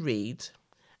that you read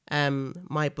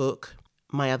my book,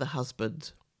 My Other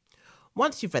Husband.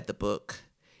 Once you've read the book,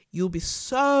 you'll be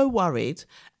so worried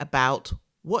about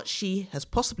what she has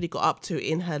possibly got up to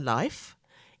in her life,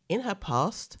 in her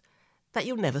past, that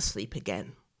you'll never sleep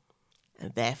again.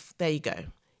 And there you go.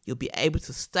 You'll be able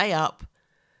to stay up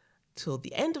till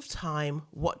the end of time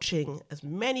watching as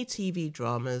many TV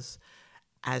dramas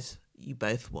as you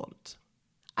both want.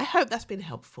 I hope that's been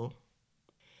helpful.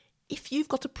 If you've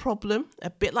got a problem, a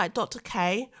bit like Dr.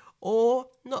 K, or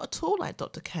not at all like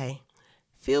Dr. K,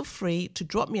 feel free to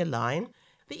drop me a line.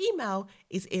 The email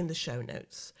is in the show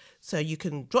notes. So you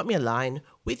can drop me a line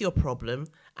with your problem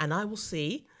and I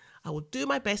will do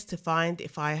my best to find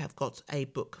if I have got a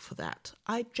book for that.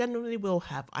 I generally will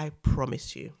have, I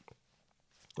promise you.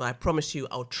 Well, I promise you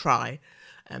I'll try.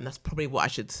 That's probably what I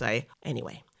should say.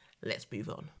 Anyway, let's move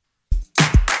on.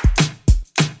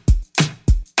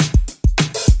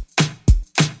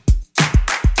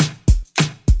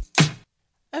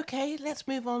 Okay, let's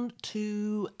move on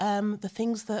to the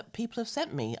things that people have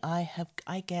sent me.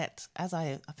 I get, as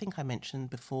I think I mentioned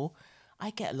before, I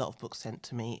get a lot of books sent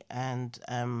to me, and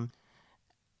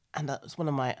that's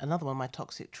another one of my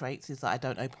toxic traits is that I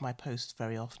don't open my posts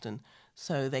very often,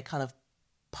 so they kind of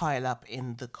pile up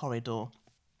in the corridor.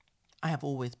 I have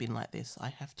always been like this. I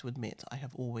have to admit, I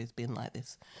have always been like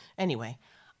this. Anyway,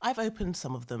 I've opened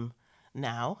some of them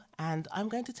now, and I'm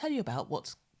going to tell you about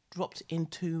what's dropped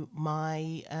into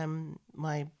my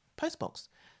my postbox.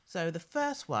 So the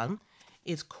first one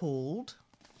is called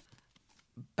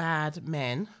Bad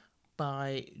Men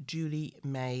by Julie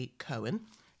May Cohen,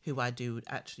 who I do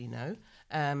actually know.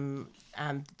 And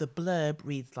the blurb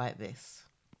reads like this.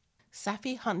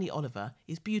 Saffy Huntley Oliver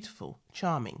is beautiful,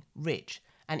 charming, rich,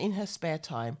 and in her spare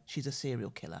time, she's a serial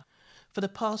killer. For the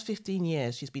past 15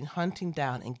 years, she's been hunting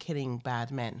down and killing bad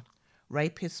men,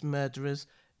 rapists, murderers,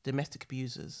 domestic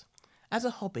abusers. As a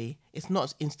hobby, it's not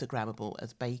as Instagrammable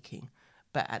as baking,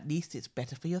 but at least it's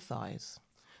better for your thighs.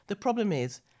 The problem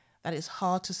is that it's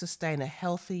hard to sustain a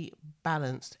healthy,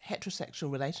 balanced,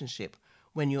 heterosexual relationship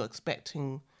when you're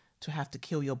expecting to have to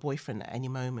kill your boyfriend at any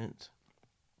moment.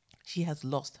 She has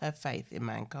lost her faith in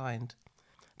mankind.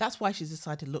 That's why she's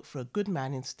decided to look for a good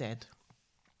man instead,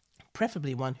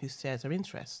 preferably one who shares her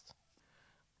interests.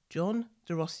 John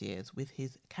de Rossiers, with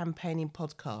his campaigning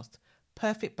podcast,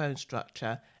 perfect bone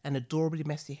structure and adorably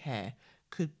messy hair,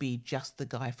 could be just the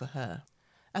guy for her.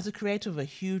 As a creator of a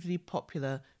hugely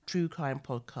popular true crime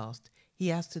podcast, he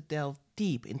has to delve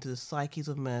deep into the psyches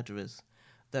of murderers,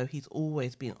 though he's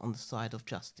always been on the side of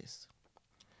justice.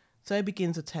 So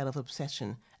begins a tale of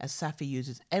obsession as Saffy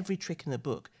uses every trick in the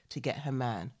book to get her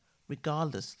man,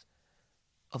 regardless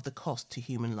of the cost to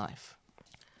human life.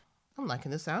 I'm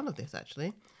liking the sound of this,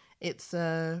 actually. It's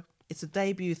a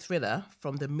debut thriller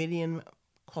from the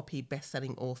million-copy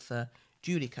best-selling author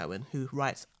Julie Cohen, who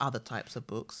writes other types of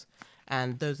books,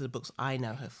 and those are the books I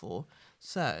know her for.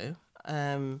 So,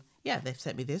 they've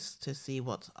sent me this to see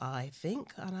what I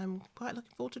think, and I'm quite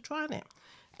looking forward to trying it,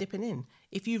 dipping in.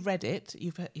 If you've read it,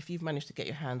 if you've managed to get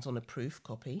your hands on a proof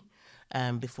copy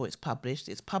before it's published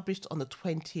on the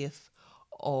 20th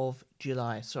of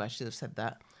July. Sorry, I should have said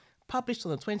that. Published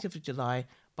on the 20th of July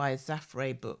by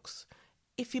Zafre Books.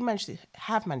 If you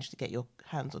have managed to get your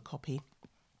hands on a copy,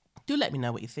 do let me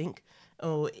know what you think.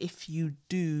 Or if you're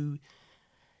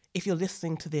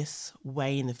listening to this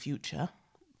way in the future,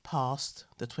 past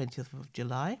the 20th of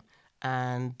July,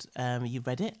 and you've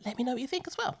read it, let me know what you think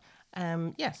as well.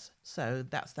 Yes, so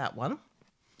that's that one.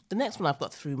 The next one I've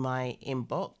got through my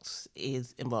inbox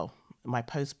my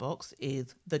post box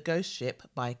is The Ghost Ship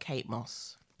by Kate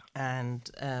Moss. And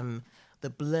the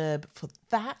blurb for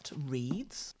that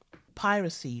reads,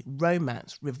 piracy,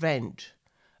 romance, revenge.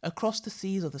 Across the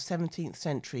seas of the 17th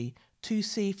century, two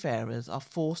seafarers are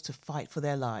forced to fight for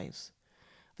their lives.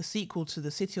 The sequel to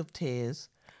The City of Tears,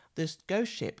 The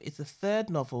Ghost Ship is the third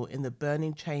novel in the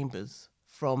Burning Chambers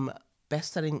from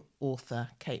best-selling author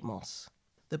Kate Moss.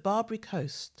 The Barbary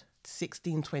Coast,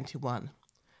 1621.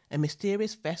 A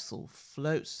mysterious vessel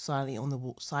floats silently on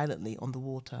the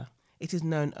water. It is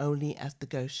known only as the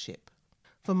Ghost Ship.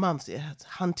 For months it has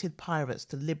hunted pirates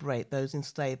to liberate those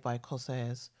enslaved by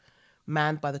corsairs,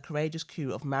 manned by the courageous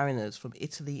crew of mariners from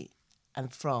Italy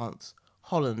and France,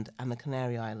 Holland and the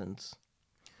Canary Islands.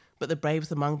 But the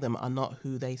bravest among them are not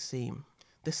who they seem.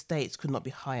 The stakes could not be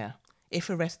higher. If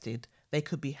arrested, they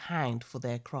could be hanged for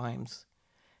their crimes.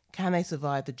 Can they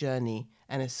survive the journey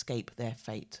and escape their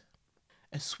fate?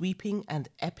 A sweeping and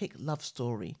epic love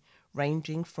story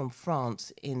ranging from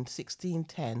France in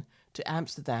 1610 to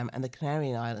Amsterdam and the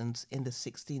Canary Islands in the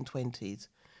 1620s.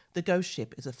 The Ghost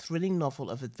Ship is a thrilling novel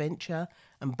of adventure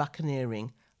and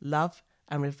buccaneering, love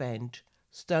and revenge,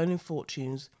 stolen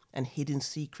fortunes and hidden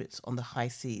secrets on the high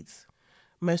seas.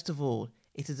 Most of all,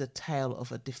 it is a tale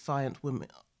of defiant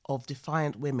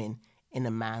women in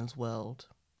a man's world.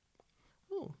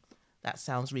 Ooh, that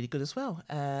sounds really good as well.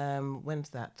 When's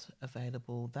that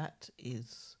available? That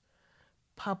is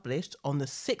published on the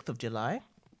 6th of July,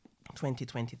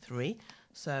 2023.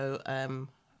 So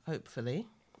hopefully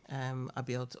I'll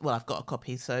be able to... Well, I've got a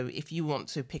copy, so if you want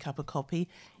to pick up a copy,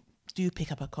 do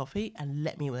pick up a copy and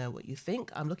let me know what you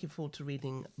think. I'm looking forward to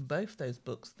reading both those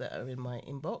books that are in my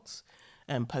inbox.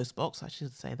 Postbox, I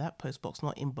should say that. Postbox,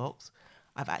 not inbox.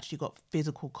 I've actually got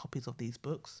physical copies of these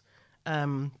books.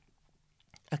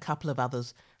 A couple of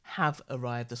others have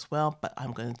arrived as well, but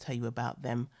I'm going to tell you about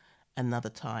them another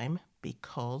time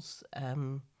because, I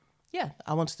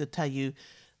wanted to tell you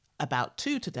about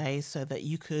two today so that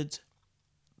you could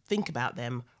think about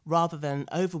them rather than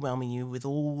overwhelming you with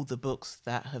all the books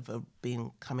that have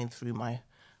been coming through my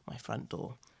front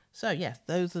door. So, yes,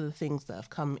 those are the things that have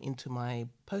come into my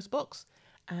postbox,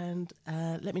 and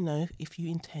let me know if you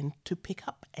intend to pick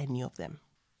up any of them.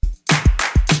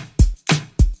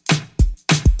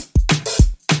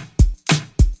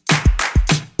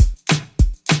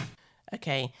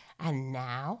 Okay, and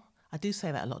now, I do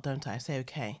say that a lot, don't I? I say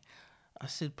okay. I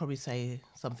should probably say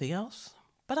something else,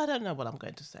 but I don't know what I'm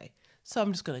going to say. So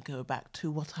I'm just going to go back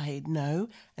to what I know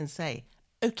and say,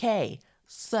 okay,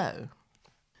 so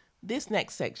this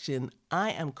next section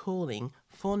I am calling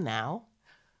for now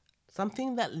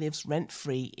something that lives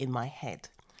rent-free in my head.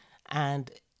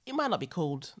 And it might not be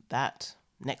called that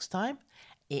next time.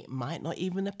 It might not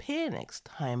even appear next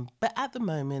time. But at the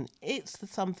moment, it's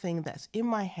something that's in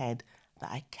my head that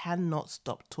I cannot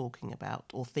stop talking about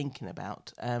or thinking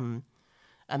about. And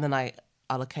then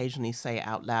I'll occasionally say it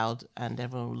out loud and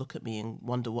everyone will look at me and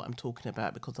wonder what I'm talking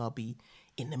about because I'll be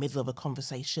in the middle of a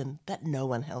conversation that no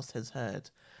one else has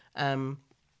heard. And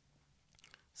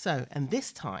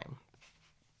this time,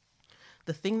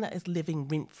 the thing that is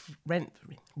living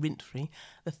rent-free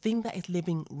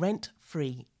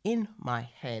in my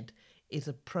head is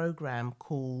a program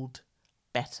called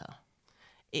Better.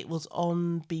 It was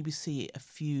on BBC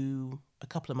a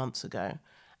couple of months ago,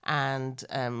 and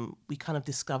we kind of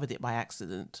discovered it by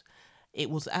accident. It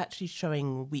was actually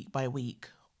showing week by week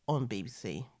on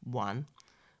BBC One,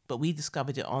 but we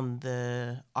discovered it on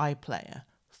the iPlayer.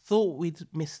 Thought we'd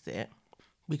missed it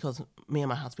because me and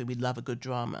my husband, we love a good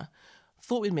drama.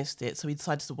 Thought we'd missed it, so we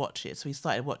decided to watch it. So we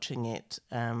started watching it,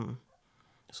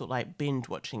 sort of like binge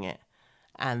watching it,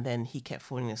 and then he kept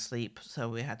falling asleep, so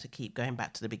we had to keep going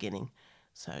back to the beginning.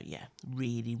 So yeah,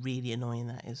 really, really annoying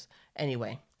that is.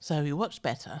 Anyway, so we watched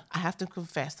Better. I have to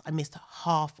confess, I missed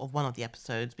half of one of the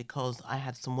episodes because I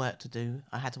had some work to do.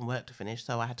 I had some work to finish,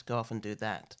 so I had to go off and do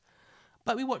that.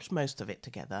 But we watched most of it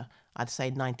together. I'd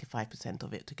say 95%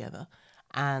 of it together.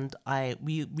 And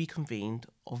we reconvened,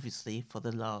 obviously, for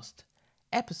the last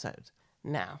episode.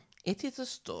 Now, it is a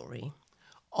story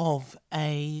of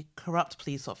a corrupt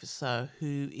police officer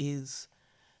who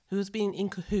has been in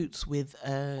cahoots with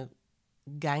a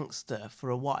gangster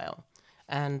for a while.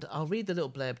 And I'll read the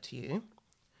little blurb to you.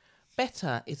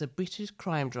 Better is a British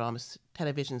crime drama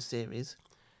television series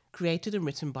created and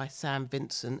written by Sam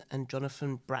Vincent and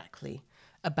Jonathan Brackley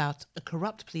about a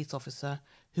corrupt police officer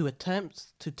who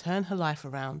attempts to turn her life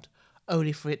around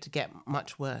only for it to get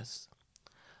much worse.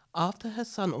 After her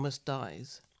son almost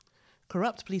dies,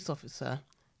 corrupt police officer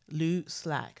Lou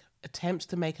Slack attempts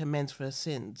to make amends for her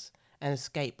sins and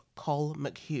escape Col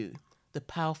McHugh, the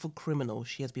powerful criminal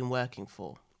she has been working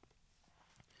for.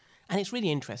 And it's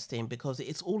really interesting because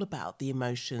it's all about the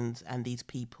emotions and these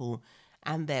people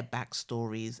and their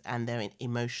backstories and their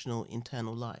emotional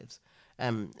internal lives,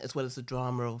 as well as the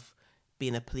drama of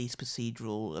being a police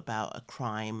procedural about a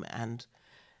crime and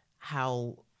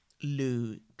how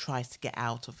Lou tries to get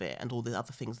out of it and all the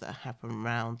other things that happen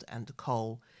around, and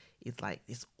Cole is like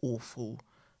this awful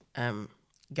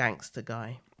gangster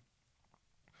guy.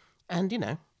 And, you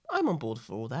know, I'm on board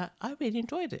for all that. I really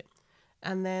enjoyed it.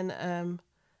 And then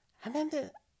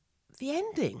the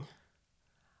ending,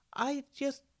 I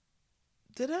just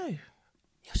don't know.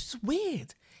 It was just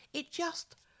weird. It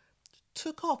just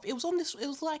took off. It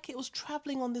was like it was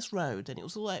travelling on this road, and it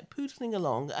was like pootling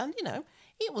along, and, you know,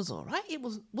 it was all right. It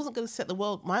wasn't going to set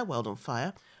my world on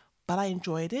fire, but I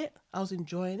enjoyed it. I was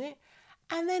enjoying it.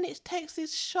 And then it takes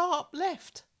this sharp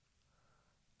left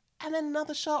and then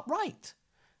another sharp right.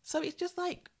 So it's just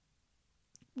like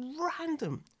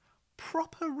random,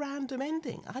 proper random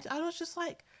ending. I was just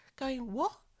like going,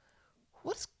 what?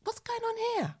 What's going on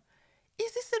here?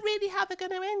 Is this really how they're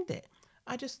going to end it?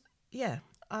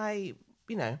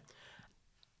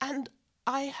 And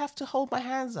I have to hold my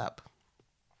hands up.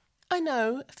 I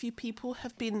know a few people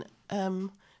have been,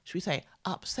 should we say,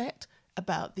 upset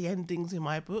about the endings in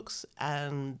my books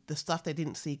and the stuff they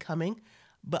didn't see coming,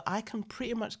 but I can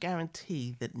pretty much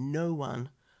guarantee that no one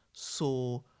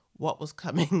saw what was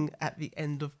coming at the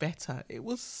end of Better. It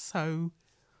was so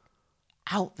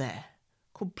out there,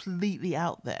 completely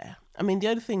out there. I mean, the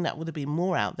only thing that would have been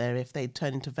more out there if they'd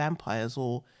turned into vampires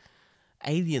or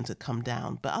aliens had come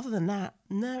down. But other than that,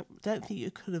 no, don't think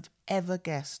you could have ever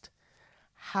guessed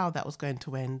how that was going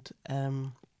to end.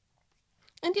 And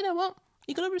you know what?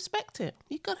 You got to respect it.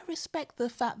 You got to respect the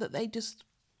fact that they just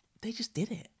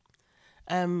did it.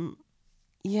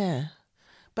 Yeah.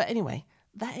 But anyway,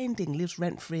 that ending lives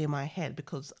rent-free in my head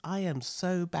because I am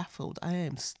so baffled. I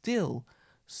am still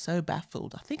so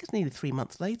baffled. I think it's nearly 3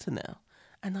 months later now,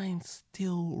 and I am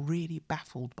still really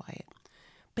baffled by it.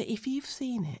 But if you've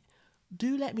seen it,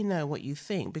 do let me know what you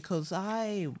think, because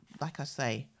like I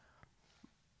say,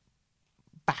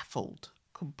 baffled,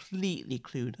 completely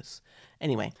clueless.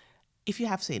 Anyway, if you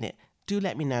have seen it, do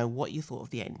let me know what you thought of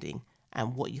the ending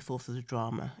and what you thought of the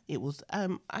drama. It was,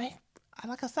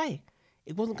 like I say,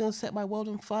 it wasn't going to set my world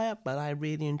on fire, but I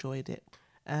really enjoyed it.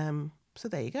 So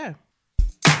there you go.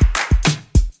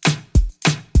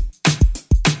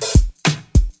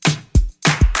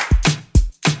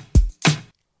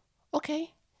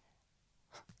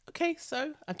 Okay,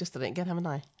 so I've just done it again, haven't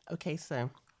I? Okay, so,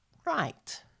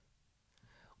 right.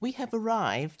 We have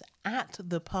arrived at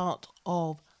the part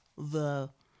of the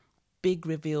Big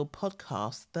Reveal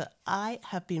podcast that I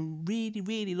have been really,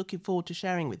 really looking forward to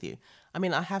sharing with you. I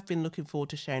mean, I have been looking forward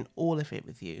to sharing all of it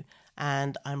with you,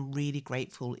 and I'm really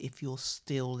grateful if you're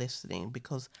still listening,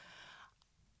 because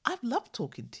I've loved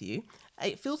talking to you.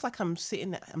 It feels like I'm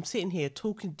sitting here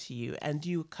talking to you, and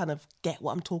you kind of get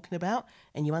what I'm talking about,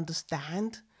 and you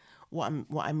understand what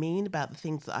I mean about the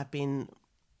things that I've been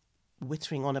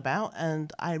whittering on about.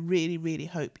 And I really, really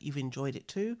hope you've enjoyed it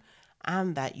too,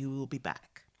 and that you will be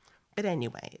back. But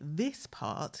anyway, this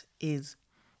part is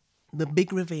the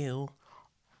big reveal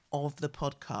of the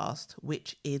podcast,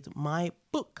 which is my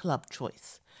book club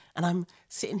choice. And I'm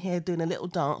sitting here doing a little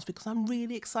dance because I'm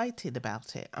really excited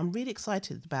about it. I'm really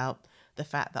excited about the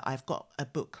fact that I've got a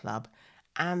book club,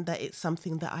 and that it's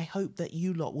something that I hope that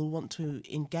you lot will want to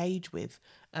engage with.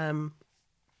 I've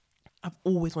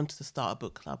always wanted to start a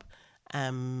book club.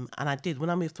 And I did, when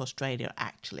I moved to Australia,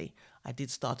 actually, I did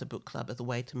start a book club as a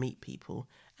way to meet people.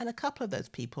 And a couple of those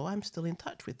people I'm still in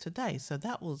touch with today. So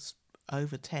that was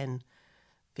over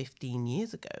 15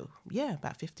 years ago. Yeah,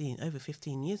 over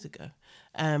 15 years ago.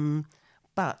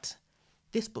 But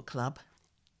this book club,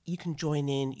 you can join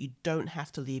in. You don't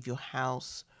have to leave your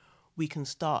house. We can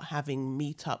start having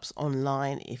meetups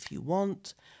online if you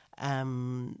want.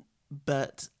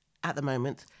 But at the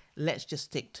moment, let's just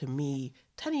stick to me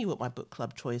telling you what my book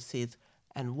club choice is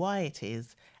and why it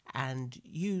is, and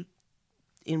you,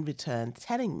 in return,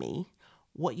 telling me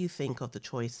what you think of the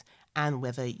choice and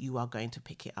whether you are going to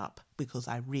pick it up, because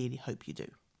I really hope you do.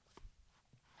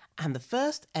 And the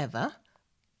first ever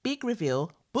big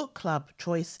reveal book club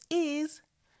choice is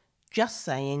Just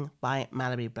Saying by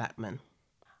Malorie Blackman.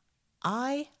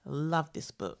 I love this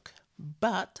book,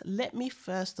 but let me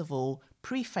first of all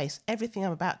preface everything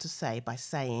I'm about to say by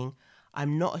saying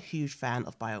I'm not a huge fan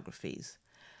of biographies.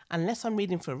 Unless I'm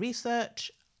reading for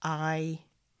research, I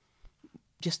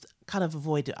just kind of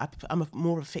avoid it. I'm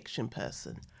more of a fiction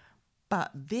person.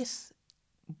 But this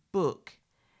book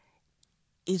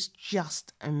is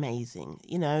just amazing.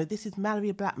 You know, this is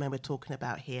Malorie Blackman we're talking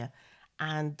about here.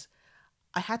 And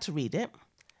I had to read it,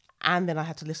 and then I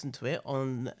had to listen to it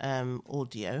on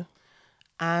audio.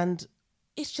 And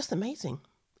it's just amazing.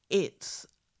 It's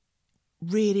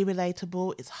really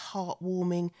relatable. It's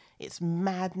heartwarming. It's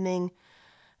maddening.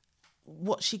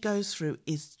 What she goes through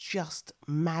is just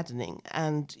maddening.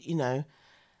 And, you know,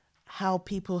 how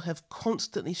people have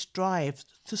constantly strived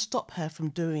to stop her from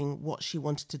doing what she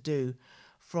wanted to do,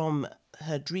 from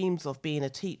her dreams of being a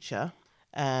teacher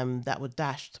that were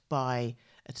dashed by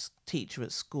a teacher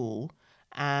at school,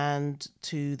 and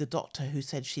to the doctor who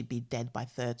said she'd be dead by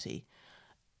 30.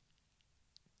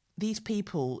 These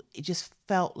people, it just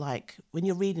felt like, when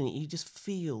you're reading it, you just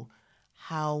feel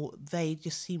how they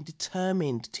just seemed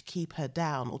determined to keep her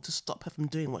down or to stop her from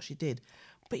doing what she did.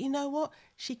 But you know what?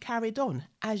 She carried on.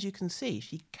 As you can see,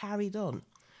 she carried on.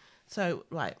 So,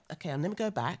 right, okay, let me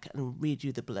go back and read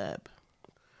you the blurb.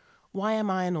 Why am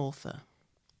I an author?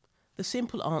 The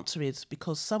simple answer is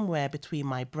because somewhere between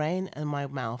my brain and my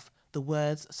mouth, the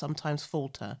words sometimes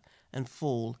falter and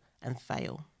fall and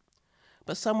fail.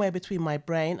 But somewhere between my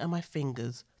brain and my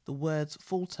fingers, the words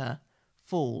falter,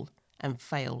 fall, and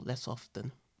fail less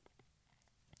often.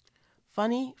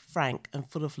 Funny, frank, and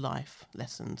full of life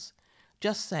lessons,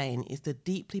 Just Saying is the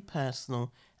deeply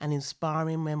personal and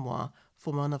inspiring memoir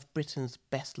from one of Britain's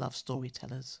best-loved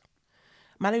storytellers.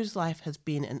 Mallory's life has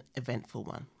been an eventful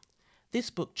one. This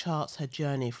book charts her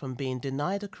journey from being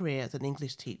denied a career as an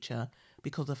English teacher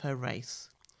because of her race,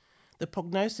 the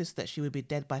prognosis that she would be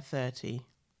dead by 30,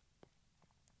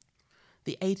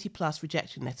 the 80-plus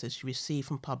rejection letters she received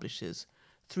from publishers,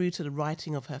 through to the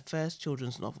writing of her first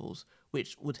children's novels,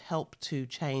 which would help to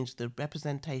change the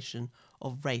representation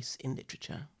of race in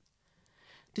literature.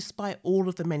 Despite all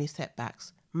of the many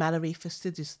setbacks, Mallory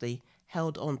fastidiously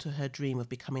held on to her dream of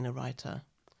becoming a writer.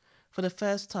 For the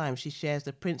first time, she shares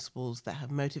the principles that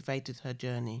have motivated her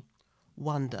journey: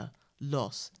 wonder,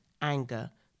 loss,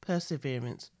 anger,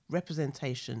 perseverance,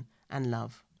 representation, and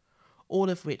love, all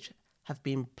of which have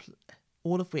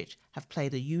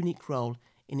played a unique role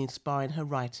in inspiring her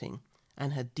writing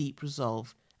and her deep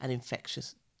resolve and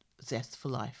infectious zest for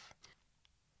life.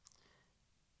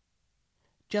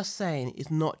 Just Saying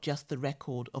is not just the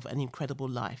record of an incredible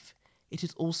life. It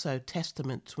is also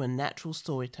testament to a natural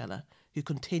storyteller who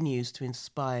continues to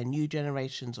inspire new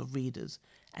generations of readers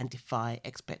and defy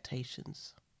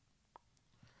expectations.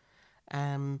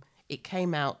 It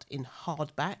came out in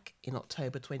hardback in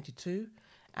October 22,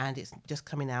 and it's just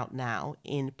coming out now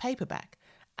in paperback.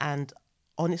 And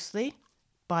honestly,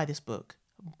 buy this book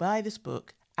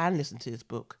and listen to this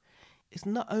book. It's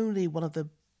not only one of the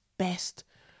best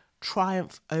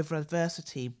triumph over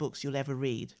adversity books you'll ever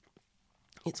read.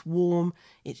 It's warm,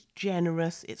 it's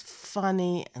generous, it's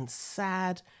funny and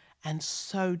sad and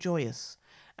so joyous.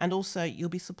 And also, you'll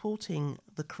be supporting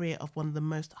the career of one of the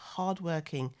most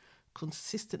hardworking,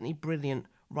 consistently brilliant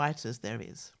writers there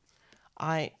is.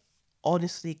 I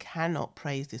honestly cannot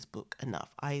praise this book enough.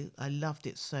 I loved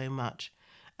it so much.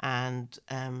 And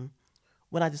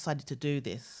when I decided to do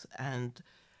this and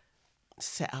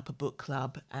set up a book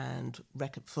club and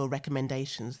for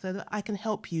recommendations so that I can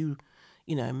help you,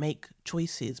 make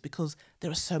choices, because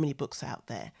there are so many books out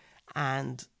there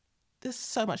and there's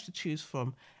so much to choose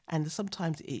from, and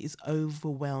sometimes it is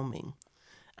overwhelming.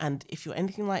 And if you're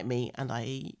anything like me, and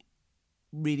I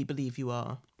really believe you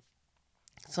are,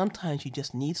 sometimes you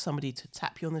just need somebody to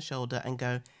tap you on the shoulder and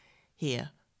go, here,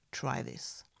 try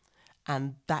this.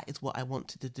 And that is what I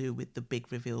wanted to do with the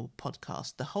Big Reveal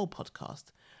podcast, the whole podcast,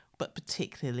 but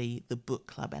particularly the book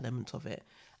club element of it.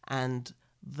 And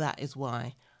that is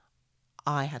why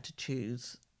I had to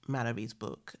choose Mallory's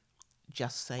book,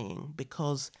 Just Saying,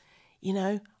 because,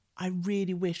 I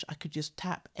really wish I could just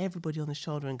tap everybody on the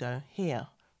shoulder and go, here,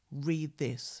 read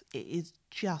this. It's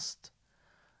just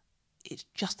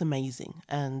amazing.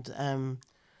 And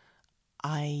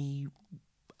I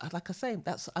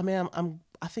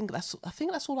think that's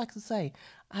all I can say.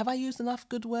 Have I used enough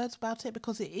good words about it?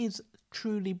 Because it is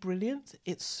truly brilliant.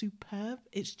 It's superb.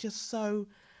 It's just so,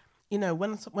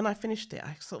 when I finished it,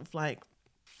 I sort of like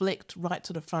flicked right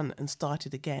to the front and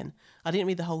started again. I didn't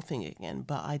read the whole thing again,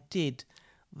 but I did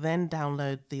then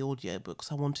download the audiobook,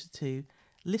 so I wanted to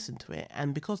listen to it.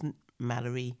 And because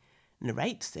Mallory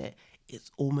narrates it,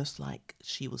 it's almost like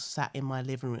she was sat in my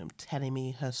living room telling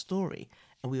me her story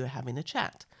and we were having a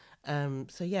chat.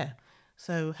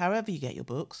 So however you get your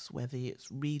books, whether it's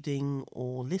reading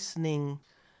or listening,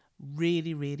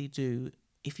 really, really do,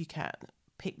 if you can,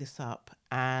 pick this up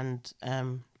and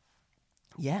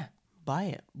buy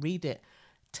it, read it.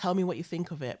 Tell me what you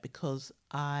think of it, because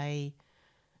I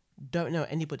don't know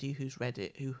anybody who's read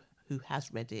it, who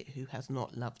has read it, who has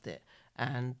not loved it.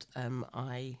 And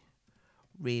I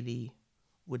really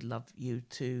would love you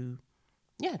to,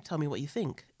 tell me what you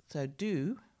think. So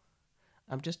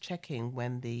I'm just checking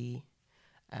when the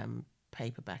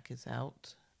paperback is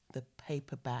out. The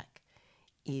paperback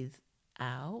is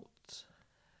out.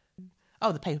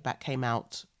 Oh, the paperback came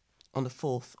out on the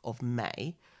 4th of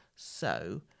May.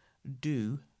 So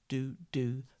do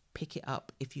pick it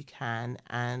up if you can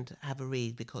and have a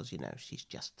read, because, you know, she's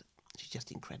just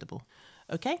incredible.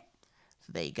 Okay,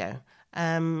 so there you go.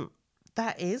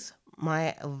 That is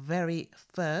my very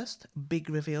first Big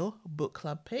Reveal book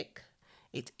club pick.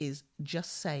 It is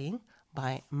Just Saying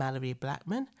by Malorie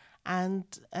Blackman. And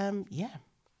yeah,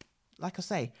 like I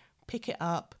say, pick it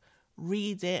up,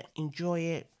 read it, enjoy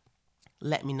it.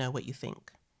 Let me know what you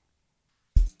think.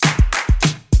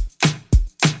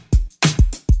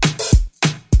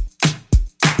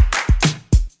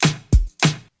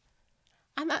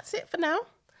 And that's it for now.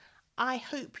 I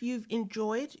hope you've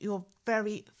enjoyed your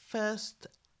very first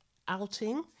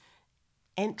outing,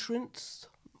 entrance,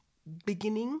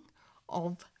 beginning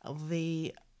of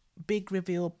the Big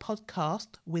Reveal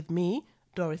podcast with me,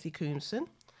 Dorothy Coomson.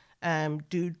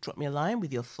 Do drop me a line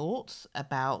with your thoughts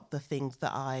about the things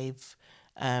that I've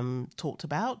talked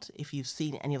about. If you've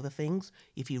seen any of the things,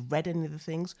 if you've read any of the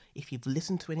things, if you've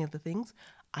listened to any of the things,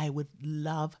 I would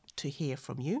love to hear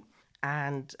from you.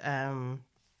 And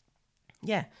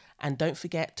yeah, and don't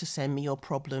forget to send me your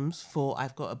problems, for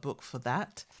I've got a book for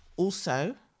that.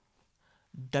 Also,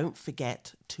 don't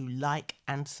forget to like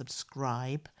and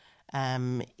subscribe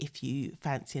if you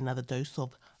fancy another dose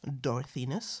of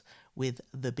Dorothiness with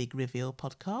the Big Reveal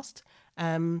podcast.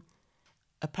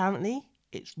 Apparently,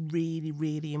 it's really,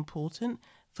 really important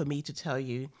for me to tell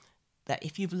you that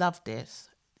if you've loved this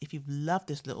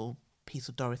little piece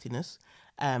of Dorothiness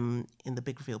in the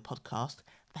Big Reveal podcast,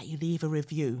 that you leave a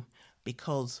review,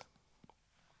 because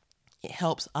it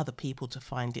helps other people to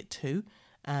find it too.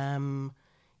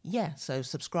 Yeah, so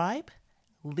subscribe,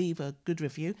 leave a good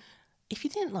review. If you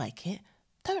didn't like it,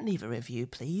 don't leave a review,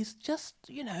 please. Just,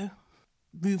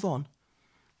 move on.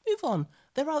 Move on.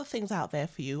 There are other things out there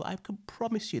for you. I can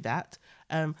promise you that.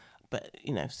 But,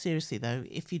 seriously though,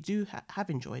 if you do have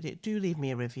enjoyed it, do leave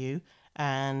me a review,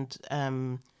 and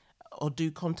or do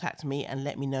contact me and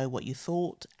let me know what you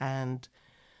thought, and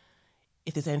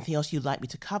if there's anything else you'd like me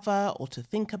to cover or to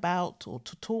think about or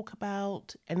to talk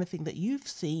about, anything that you've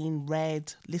seen,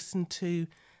 read, listened to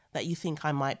that you think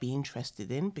I might be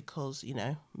interested in, because,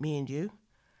 me and you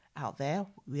out there,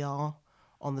 we are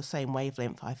on the same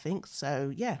wavelength, I think.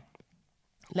 So, yeah,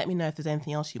 let me know if there's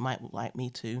anything else you might like me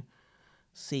to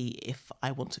see if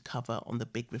I want to cover on the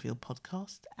Big Reveal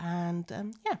podcast. And,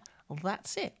 yeah, well,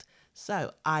 that's it.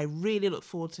 So I really look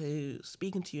forward to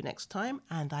speaking to you next time,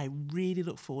 and I really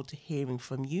look forward to hearing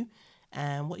from you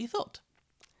and what you thought.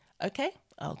 Okay,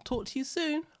 I'll talk to you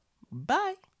soon.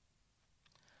 Bye.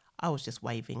 I was just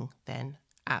waving then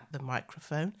at the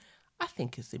microphone. I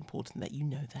think it's important that you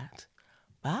know that.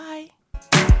 Bye.